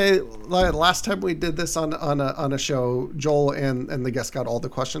just say, last time we did this on a show, Joel and the guest got all the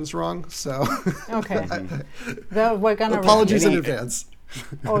questions wrong. So Okay. We're gonna apologies in advance.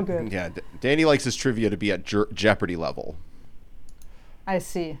 All good. Yeah, Danny likes his trivia to be at Jeopardy level. I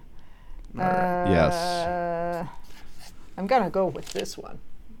see. Yes. I'm gonna go with this one.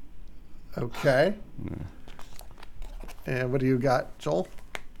 Okay. And what do you got, Joel?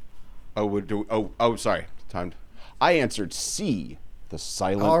 Sorry. Timed. I answered C, The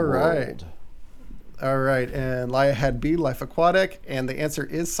Silent All right. World. All right, and Laia had B, Life Aquatic, and the answer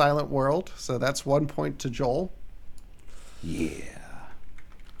is Silent World. So that's 1 point to Joel. Yeah.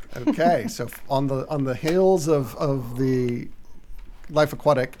 Okay, so on the heels of the Life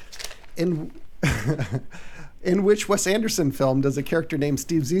Aquatic, in which Wes Anderson film does a character named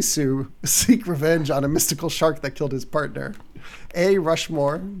Steve Zissou seek revenge on a mystical shark that killed his partner? A,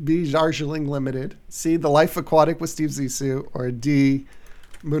 Rushmore, B, Darjeeling Limited, C, The Life Aquatic with Steve Zissou, or D,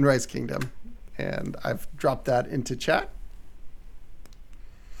 Moonrise Kingdom? And I've dropped that into chat.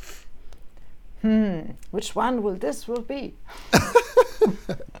 Which one will be?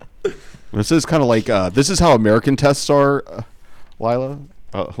 This is kind of like, this is how American tests are,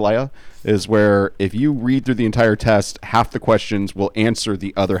 Laia, is where if you read through the entire test, half the questions will answer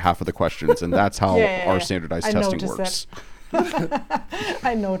the other half of the questions, and that's how our standardized testing works.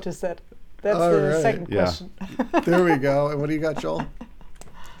 I noticed that. That's All the right. second question. There we go. And what do you got, Joel?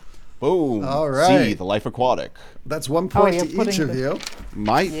 Boom. All right. C, The Life Aquatic. That's 1 point you're to each putting of you.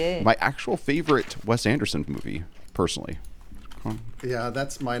 My actual favorite Wes Anderson movie, personally. Yeah,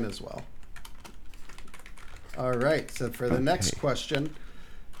 that's mine as well. All right, so for the next question,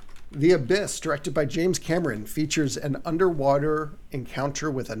 The Abyss, directed by James Cameron, features an underwater encounter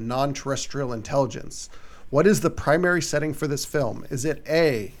with a non-terrestrial intelligence. What is the primary setting for this film? Is it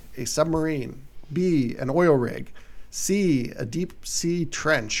A, a submarine, B, an oil rig, C, a deep sea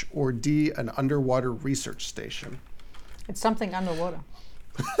trench, or D, an underwater research station? It's something underwater.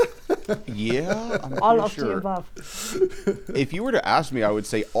 Yeah, I'm All pretty of sure. the above. If you were to ask me, I would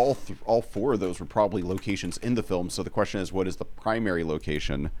say all four of those were probably locations in the film. So the question is, what is the primary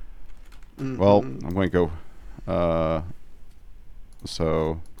location? Mm-hmm. Well, I'm going to go.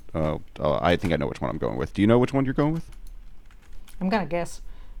 I think I know which one I'm going with. Do you know which one you're going with? I'm gonna guess.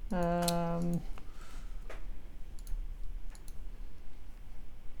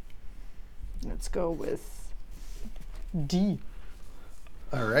 Let's go with D.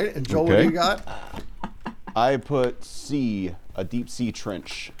 All right, and Joel, what do you got? I put C, a deep sea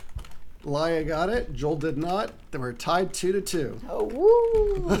trench. Laia got it. Joel did not. They were tied 2-2. Oh,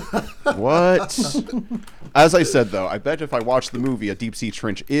 woo! What? As I said, though, I bet if I watch the movie, a deep sea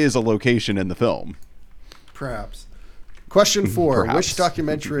trench is a location in the film. Perhaps. Question 4. Perhaps. Which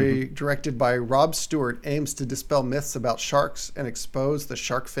documentary directed by Rob Stewart aims to dispel myths about sharks and expose the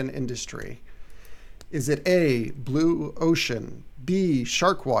shark fin industry? Is it A, Blue Ocean, B,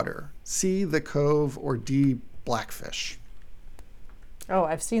 Shark Water, C, The Cove, or D, Blackfish? Oh,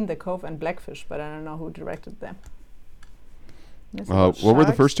 I've seen The Cove and Blackfish, but I don't know who directed them. What were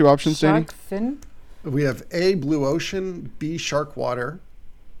the first two options, Danny? Shark fin? We have A, Blue Ocean, B, Shark Water,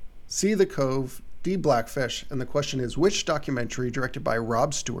 C, The Cove, D, Blackfish. And the question is, which documentary directed by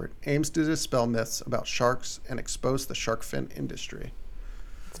Rob Stewart aims to dispel myths about sharks and expose the shark fin industry?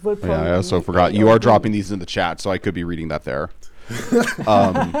 Yeah, I also forgot. You are dropping these in the chat, so I could be reading that there.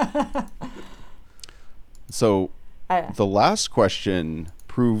 So the last question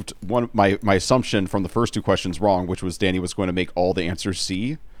proved my assumption from the first two questions wrong, which was Danny was going to make all the answers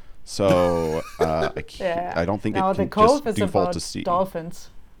C. So I don't think it can The Cove just is default about to C. dolphins,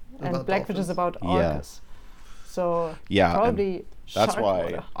 and About Blackfish dolphins. is about orcas. So yeah, probably that's why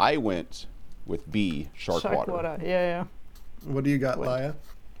water. I went with B, shark water. Yeah. What do you got, Laia?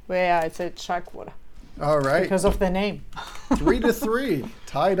 Well, yeah, it's a shark water. All right. Because of the name. 3-3.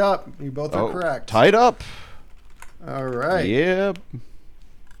 Tied up. You both are correct. Tied up. All right. Yep.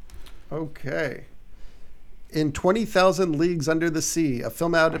 Okay. In 20,000 Leagues Under the Sea, a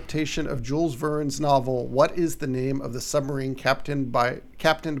film adaptation of Jules Verne's novel, what is the name of the submarine captained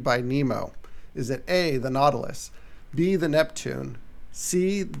by Nemo? Is it A, the Nautilus, B, the Neptune,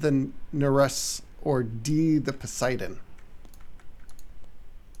 C, the Nereus, or D, the Poseidon?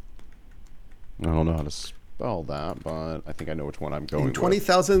 I don't know how to spell that, but I think I know which one I'm going with. In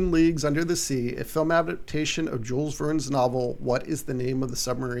 20,000 Leagues Under the Sea, a film adaptation of Jules Verne's novel, what is the name of the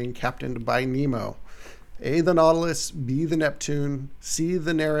submarine captained by Nemo? A, the Nautilus, B, the Neptune, C,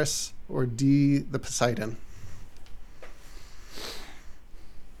 the Nereus, or D, the Poseidon?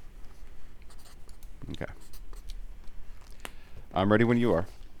 Okay. I'm ready when you are.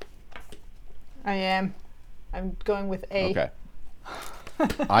 I am. I'm going with A. Okay.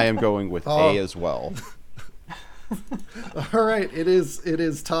 I am going with A as well. All right. It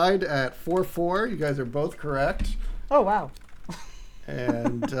is tied at 4-4. You guys are both correct. Oh, wow.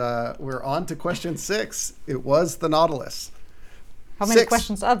 And we're on to question 6. It was the Nautilus. How many 6.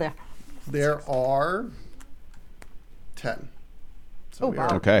 questions are there? There are 10. So wow.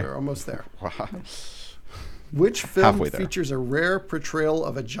 Okay. We're almost there. Wow. Which film Halfway there. features a rare portrayal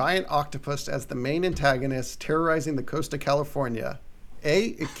of a giant octopus as the main antagonist terrorizing the coast of California? A,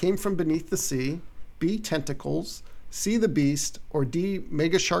 It Came From Beneath the Sea, B, Tentacles, C, The Beast, or D,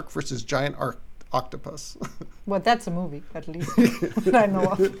 Mega Shark versus Giant Octopus? Well, that's a movie, at least, that I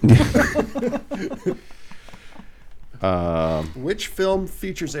know of. Which film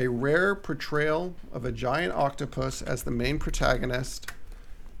features a rare portrayal of a giant octopus as the main protagonist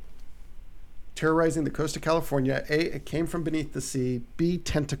terrorizing the coast of California? A, It Came From Beneath the Sea, B,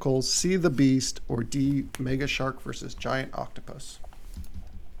 Tentacles, C, The Beast, or D, Mega Shark versus Giant Octopus?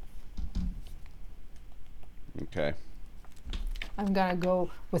 Okay. I'm going to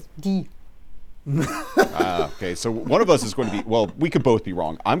go with D. Okay, so one of us is going to be, well, we could both be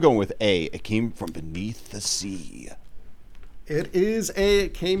wrong. I'm going with A, It Came From Beneath the Sea. It is A,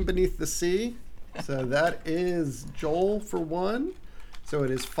 It Came Beneath the Sea. So that is Joel for 1. So it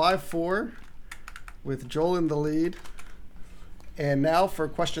is 5-4 with Joel in the lead. And now for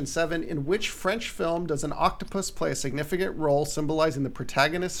question 7. In which French film does an octopus play a significant role symbolizing the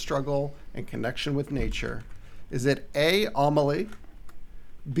protagonist's struggle and connection with nature? Is it A, Amélie,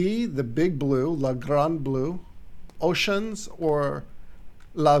 B, The Big Blue, La Grande Bleu, Oceans, or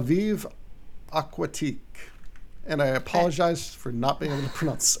La Vive Aquatique? And I apologize for not being able to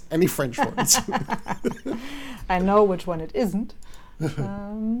pronounce any French words. I know which one it isn't.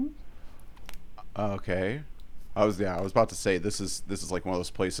 Okay. I was about to say this is like one of those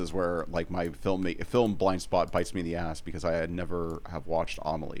places where like my film blind spot bites me in the ass because I had never have watched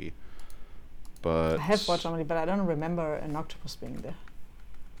Amélie. But I have watched Amélie, but I don't remember an octopus being there.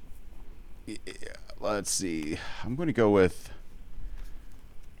 Yeah, let's see. I'm going to go with.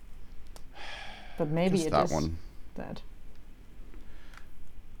 But maybe it that is one. that.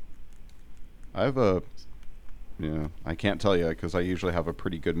 I have I can't tell you because I usually have a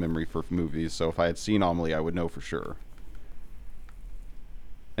pretty good memory for movies. So if I had seen Amélie, I would know for sure.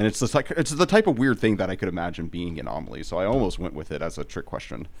 And it's the type of weird thing that I could imagine being in Amélie. So I almost went with it as a trick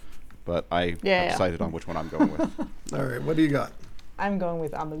question, but I decided on which one I'm going with. All right, what do you got? I'm going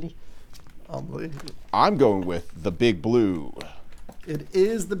with Amélie. Amélie. I'm going with The Big Blue. It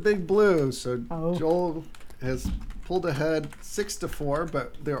is The Big Blue. So Oh. Joel has pulled ahead 6-4,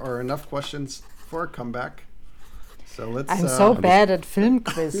 but there are enough questions for a comeback. So let's. I'm so bad at film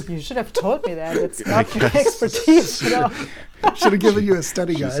quiz. You should have told me that. It's not my expertise. You know? Should have given you a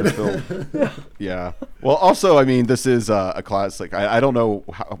study She guide. said film. Yeah. Well, also, I mean, this is a classic. I don't know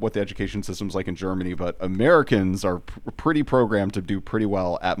what the education system's like in Germany, but Americans are pretty programmed to do pretty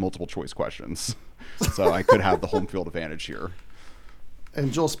well at multiple choice questions. So I could have the home field advantage here.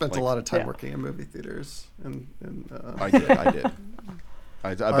 And Joel spent a lot of time Yeah. working in movie theaters. I did.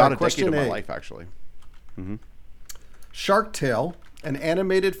 About a decade of my A. life, actually. Mm-hmm. Shark Tale, an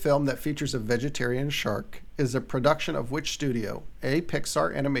animated film that features a vegetarian shark, is a production of which studio? A,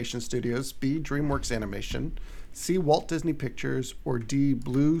 Pixar Animation Studios, B, DreamWorks Animation, C, Walt Disney Pictures, or D,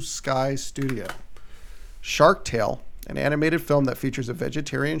 Blue Sky Studio? Shark Tale, an animated film that features a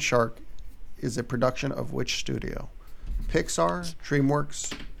vegetarian shark, is a production of which studio? Pixar,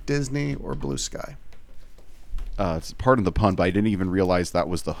 DreamWorks, Disney, or Blue Sky? It's pardon the pun, but I didn't even realize that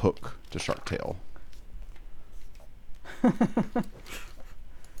was the hook to Shark Tale.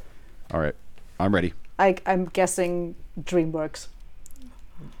 All right, I'm ready. I'm guessing DreamWorks.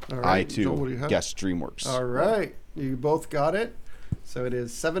 All right. I Joel, what do too you have? guess DreamWorks. All right. You both got it. So it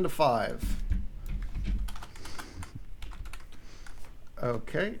is 7-5.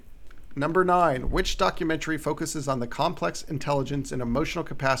 Okay. Number 9. Which documentary focuses on the complex intelligence and emotional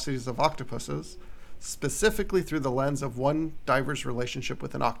capacities of octopuses, specifically through the lens of one diver's relationship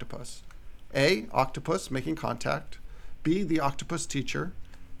with an octopus? A. Octopus Making Contact. B. The Octopus Teacher.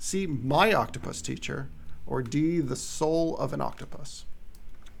 C. My Octopus Teacher. Or D. The Soul of an Octopus.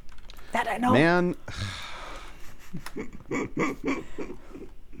 That I know. Man.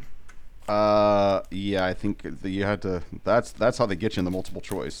 Yeah, I think you had to. That's how they get you in the multiple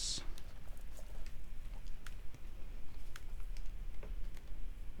choice.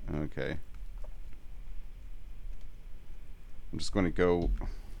 Okay. I'm just going to go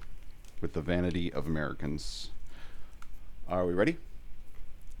with the vanity of Americans. Are we ready?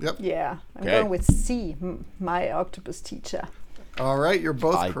 Yep. Yeah, I'm Okay. going with C. My Octopus Teacher. All right, you're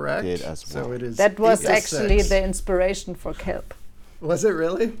both I correct. did as well. So it is. That was 8-6. actually the inspiration for Kelp. Was it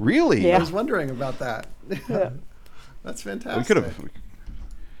really? Really? Yeah. I was wondering about that. Yeah. That's fantastic. We could have.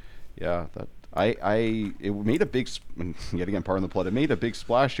 Yeah, that it made a big. Yet again, pardon the plot. It made a big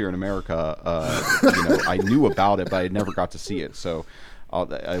splash here in America. I knew about it, but I never got to see it. So,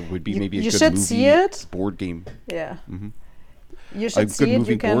 it would be maybe a You good should movie see it. board game. Yeah. Mm-hmm. You A should good see it.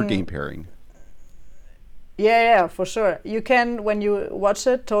 movie You can. board game pairing. Yeah, for sure. You can, when you watch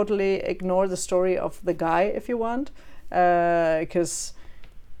it, totally ignore the story of the guy if you want, because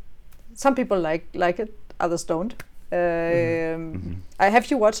some people like it, others don't. Have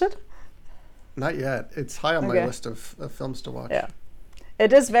you watched it? Not yet. It's high on my Okay. list of films to watch. Yeah,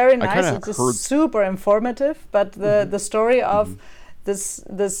 it is very I nice. kinda It's heard- super informative, but the story of this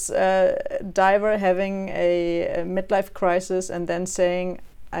diver having a midlife crisis and then saying,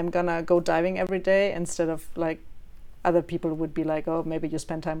 I'm gonna go diving every day, instead of like other people would be like, oh, maybe you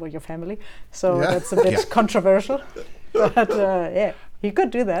spend time with your family. So Yeah. that's a bit Yeah. controversial. But yeah, he could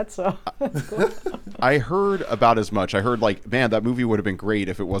do that. So I heard about as much. I heard like, man, that movie would have been great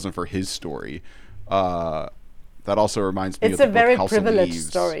if it wasn't for his story. That also reminds me it's of a the book very House of privileged Leaves.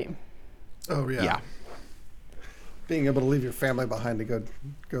 story. Oh yeah. Yeah. Being able to leave your family behind to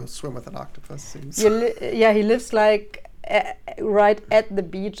go swim with an octopus seems. He lives like right at the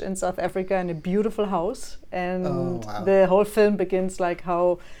beach in South Africa in a beautiful house, and Oh, wow. the whole film begins like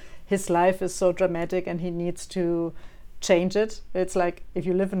how his life is so dramatic and he needs to change it. It's like, if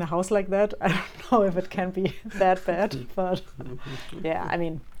you live in a house like that, I don't know if it can be that bad, but yeah, I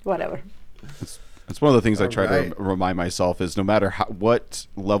mean, whatever. It's one of the things I try Alright. to remind myself is no matter what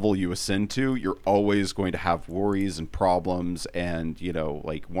level you ascend to, you're always going to have worries and problems and,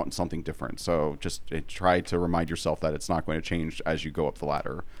 like want something different. So just try to remind yourself that it's not going to change as you go up the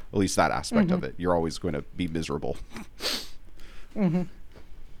ladder, at least that aspect of it. You're always going to be miserable.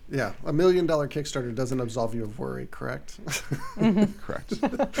 Yeah, $1 million Kickstarter doesn't absolve you of worry, correct? Correct.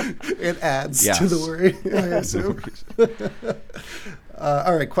 It adds Yes. to the worry, I assume.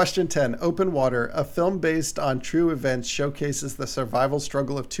 All right, question 10. Open Water, a film based on true events, showcases the survival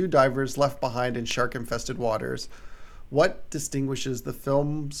struggle of two divers left behind in shark-infested waters. What distinguishes the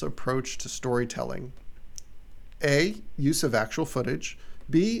film's approach to storytelling? A, use of actual footage.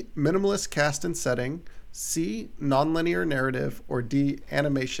 B, minimalist cast and setting. C, nonlinear narrative. Or D,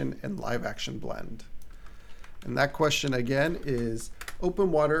 animation and live action blend. And that question again is,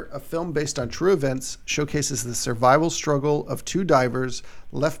 Open Water, a film based on true events, showcases the survival struggle of two divers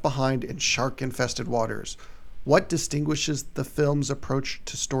left behind in shark-infested waters. What distinguishes the film's approach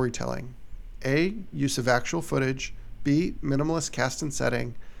to storytelling? A, use of actual footage. B, minimalist cast and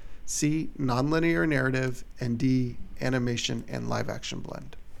setting. C, nonlinear narrative. And D, animation and live action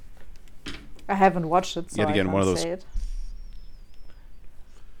blend. I haven't watched it, so Yet again, I can't one of those- say it.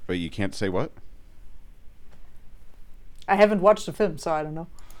 But you can't say what? I haven't watched the film, so I don't know.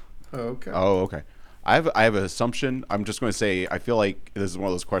 Okay. Oh, okay. I have an assumption. I'm just going to say I feel like this is one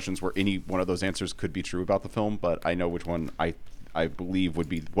of those questions where any one of those answers could be true about the film, but I know which one I believe would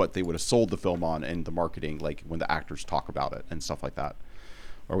be what they would have sold the film on in the marketing, like when the actors talk about it and stuff like that.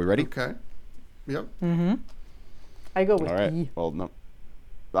 Are we ready? Okay. Yep. I go with All right. B. Well, no.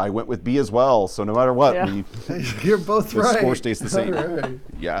 I went with B as well, so no matter what, Yeah. You're both the right. score stays the same. All right.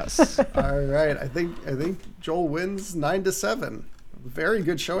 Yes. All right. I think Joel wins 9-7. Very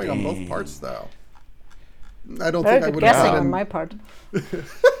good showing on both parts, though. I don't Very think I good would have guessing gotten. on my part.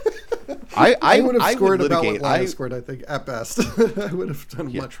 I would have scored about what litigate. Laia scored, I think, at best. I would have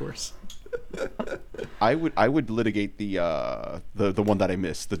done much worse. I would litigate the one that I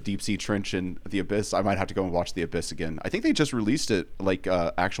missed, the Deep Sea Trench and the Abyss. I might have to go and watch the Abyss again. I think they just released it like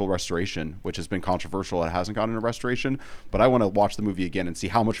actual restoration, which has been controversial. It hasn't gotten a restoration, but I want to watch the movie again and see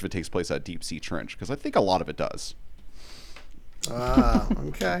how much of it takes place at Deep Sea Trench, because I think a lot of it does.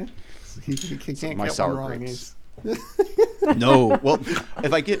 Okay. He can't My get sour one wrong. grapes. No, well,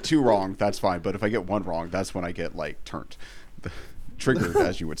 if I get 2 wrong, that's fine. But if I get 1 wrong, that's when I get like turned, triggered,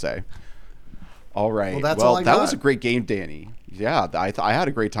 as you would say. All right. Well, that was a great game, Danny. Yeah, I had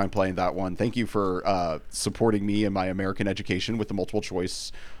a great time playing that one. Thank you for supporting me in my American education with the multiple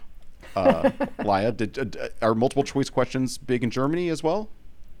choice. Laia, are multiple choice questions big in Germany as well?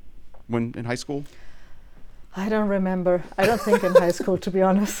 When in high school? I don't remember. I don't think in high school, to be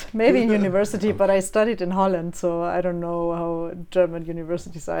honest. Maybe in university, but I studied in Holland, so I don't know how German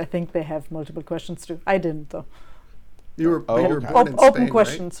universities are. I think they have multiple questions too. I didn't, though. You were born in Spain, open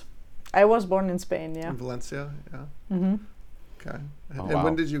questions. Right? I was born in Spain, yeah. In Valencia, yeah. Mm-hmm. Okay. And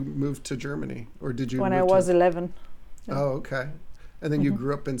when did you move to Germany? Or did you When I was 11. Yeah. Oh, okay. And then you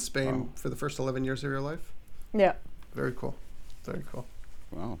grew up in Spain for the first 11 years of your life? Yeah. Very cool. Very cool.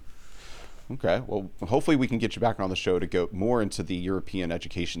 Wow. Okay. Well, hopefully we can get you back on the show to go more into the European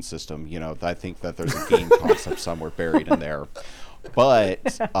education system. You know, I think that there's a game concept somewhere buried in there.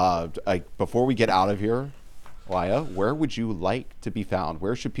 But before we get out of here, Laia, where would you like to be found?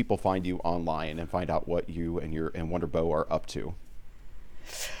 Where should people find you online and find out what you and Wonderbow are up to?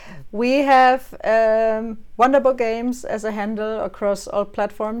 We have Wonderbow Games as a handle across all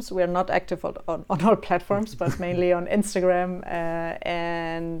platforms. We are not active on all platforms, but mainly on Instagram.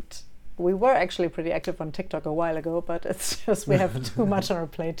 And we were actually pretty active on TikTok a while ago, but it's just we have too much on our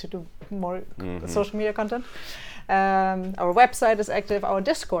plate to do more social media content. Our website is active. Our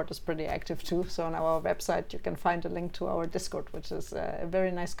Discord is pretty active too. So on our website, you can find a link to our Discord, which is a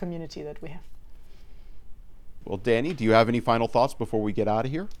very nice community that we have. Well, Danny, do you have any final thoughts before we get out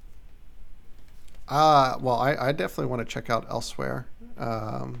of here? Well, I definitely want to check out Elsewhere,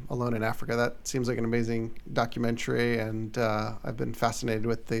 Alone in Africa. That seems like an amazing documentary, and I've been fascinated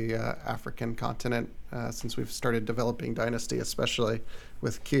with the African continent since we've started developing Dynasty, especially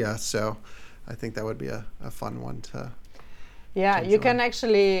with Kia. So I think that would be a fun one to you can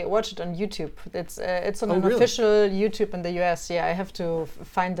actually watch it on YouTube. It's on an official YouTube in the US. Yeah, I have to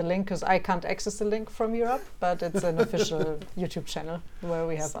find the link because I can't access the link from Europe, but it's an official YouTube channel where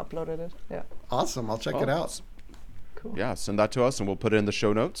we have uploaded it. Yeah. Awesome. I'll check it out. Cool. Yeah, send that to us and we'll put it in the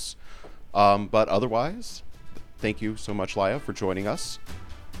show notes. But otherwise, thank you so much, Laia, for joining us.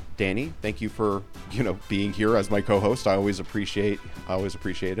 Danny, thank you for being here as my co-host. I always appreciate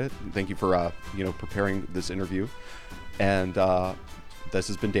it. Thank you for preparing this interview. And this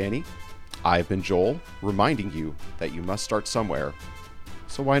has been Danny. I've been Joel, reminding you that you must start somewhere.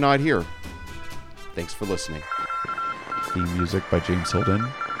 So why not here? Thanks for listening. Theme music by James Hilden.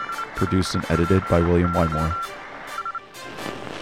 Produced and edited by William Wymore.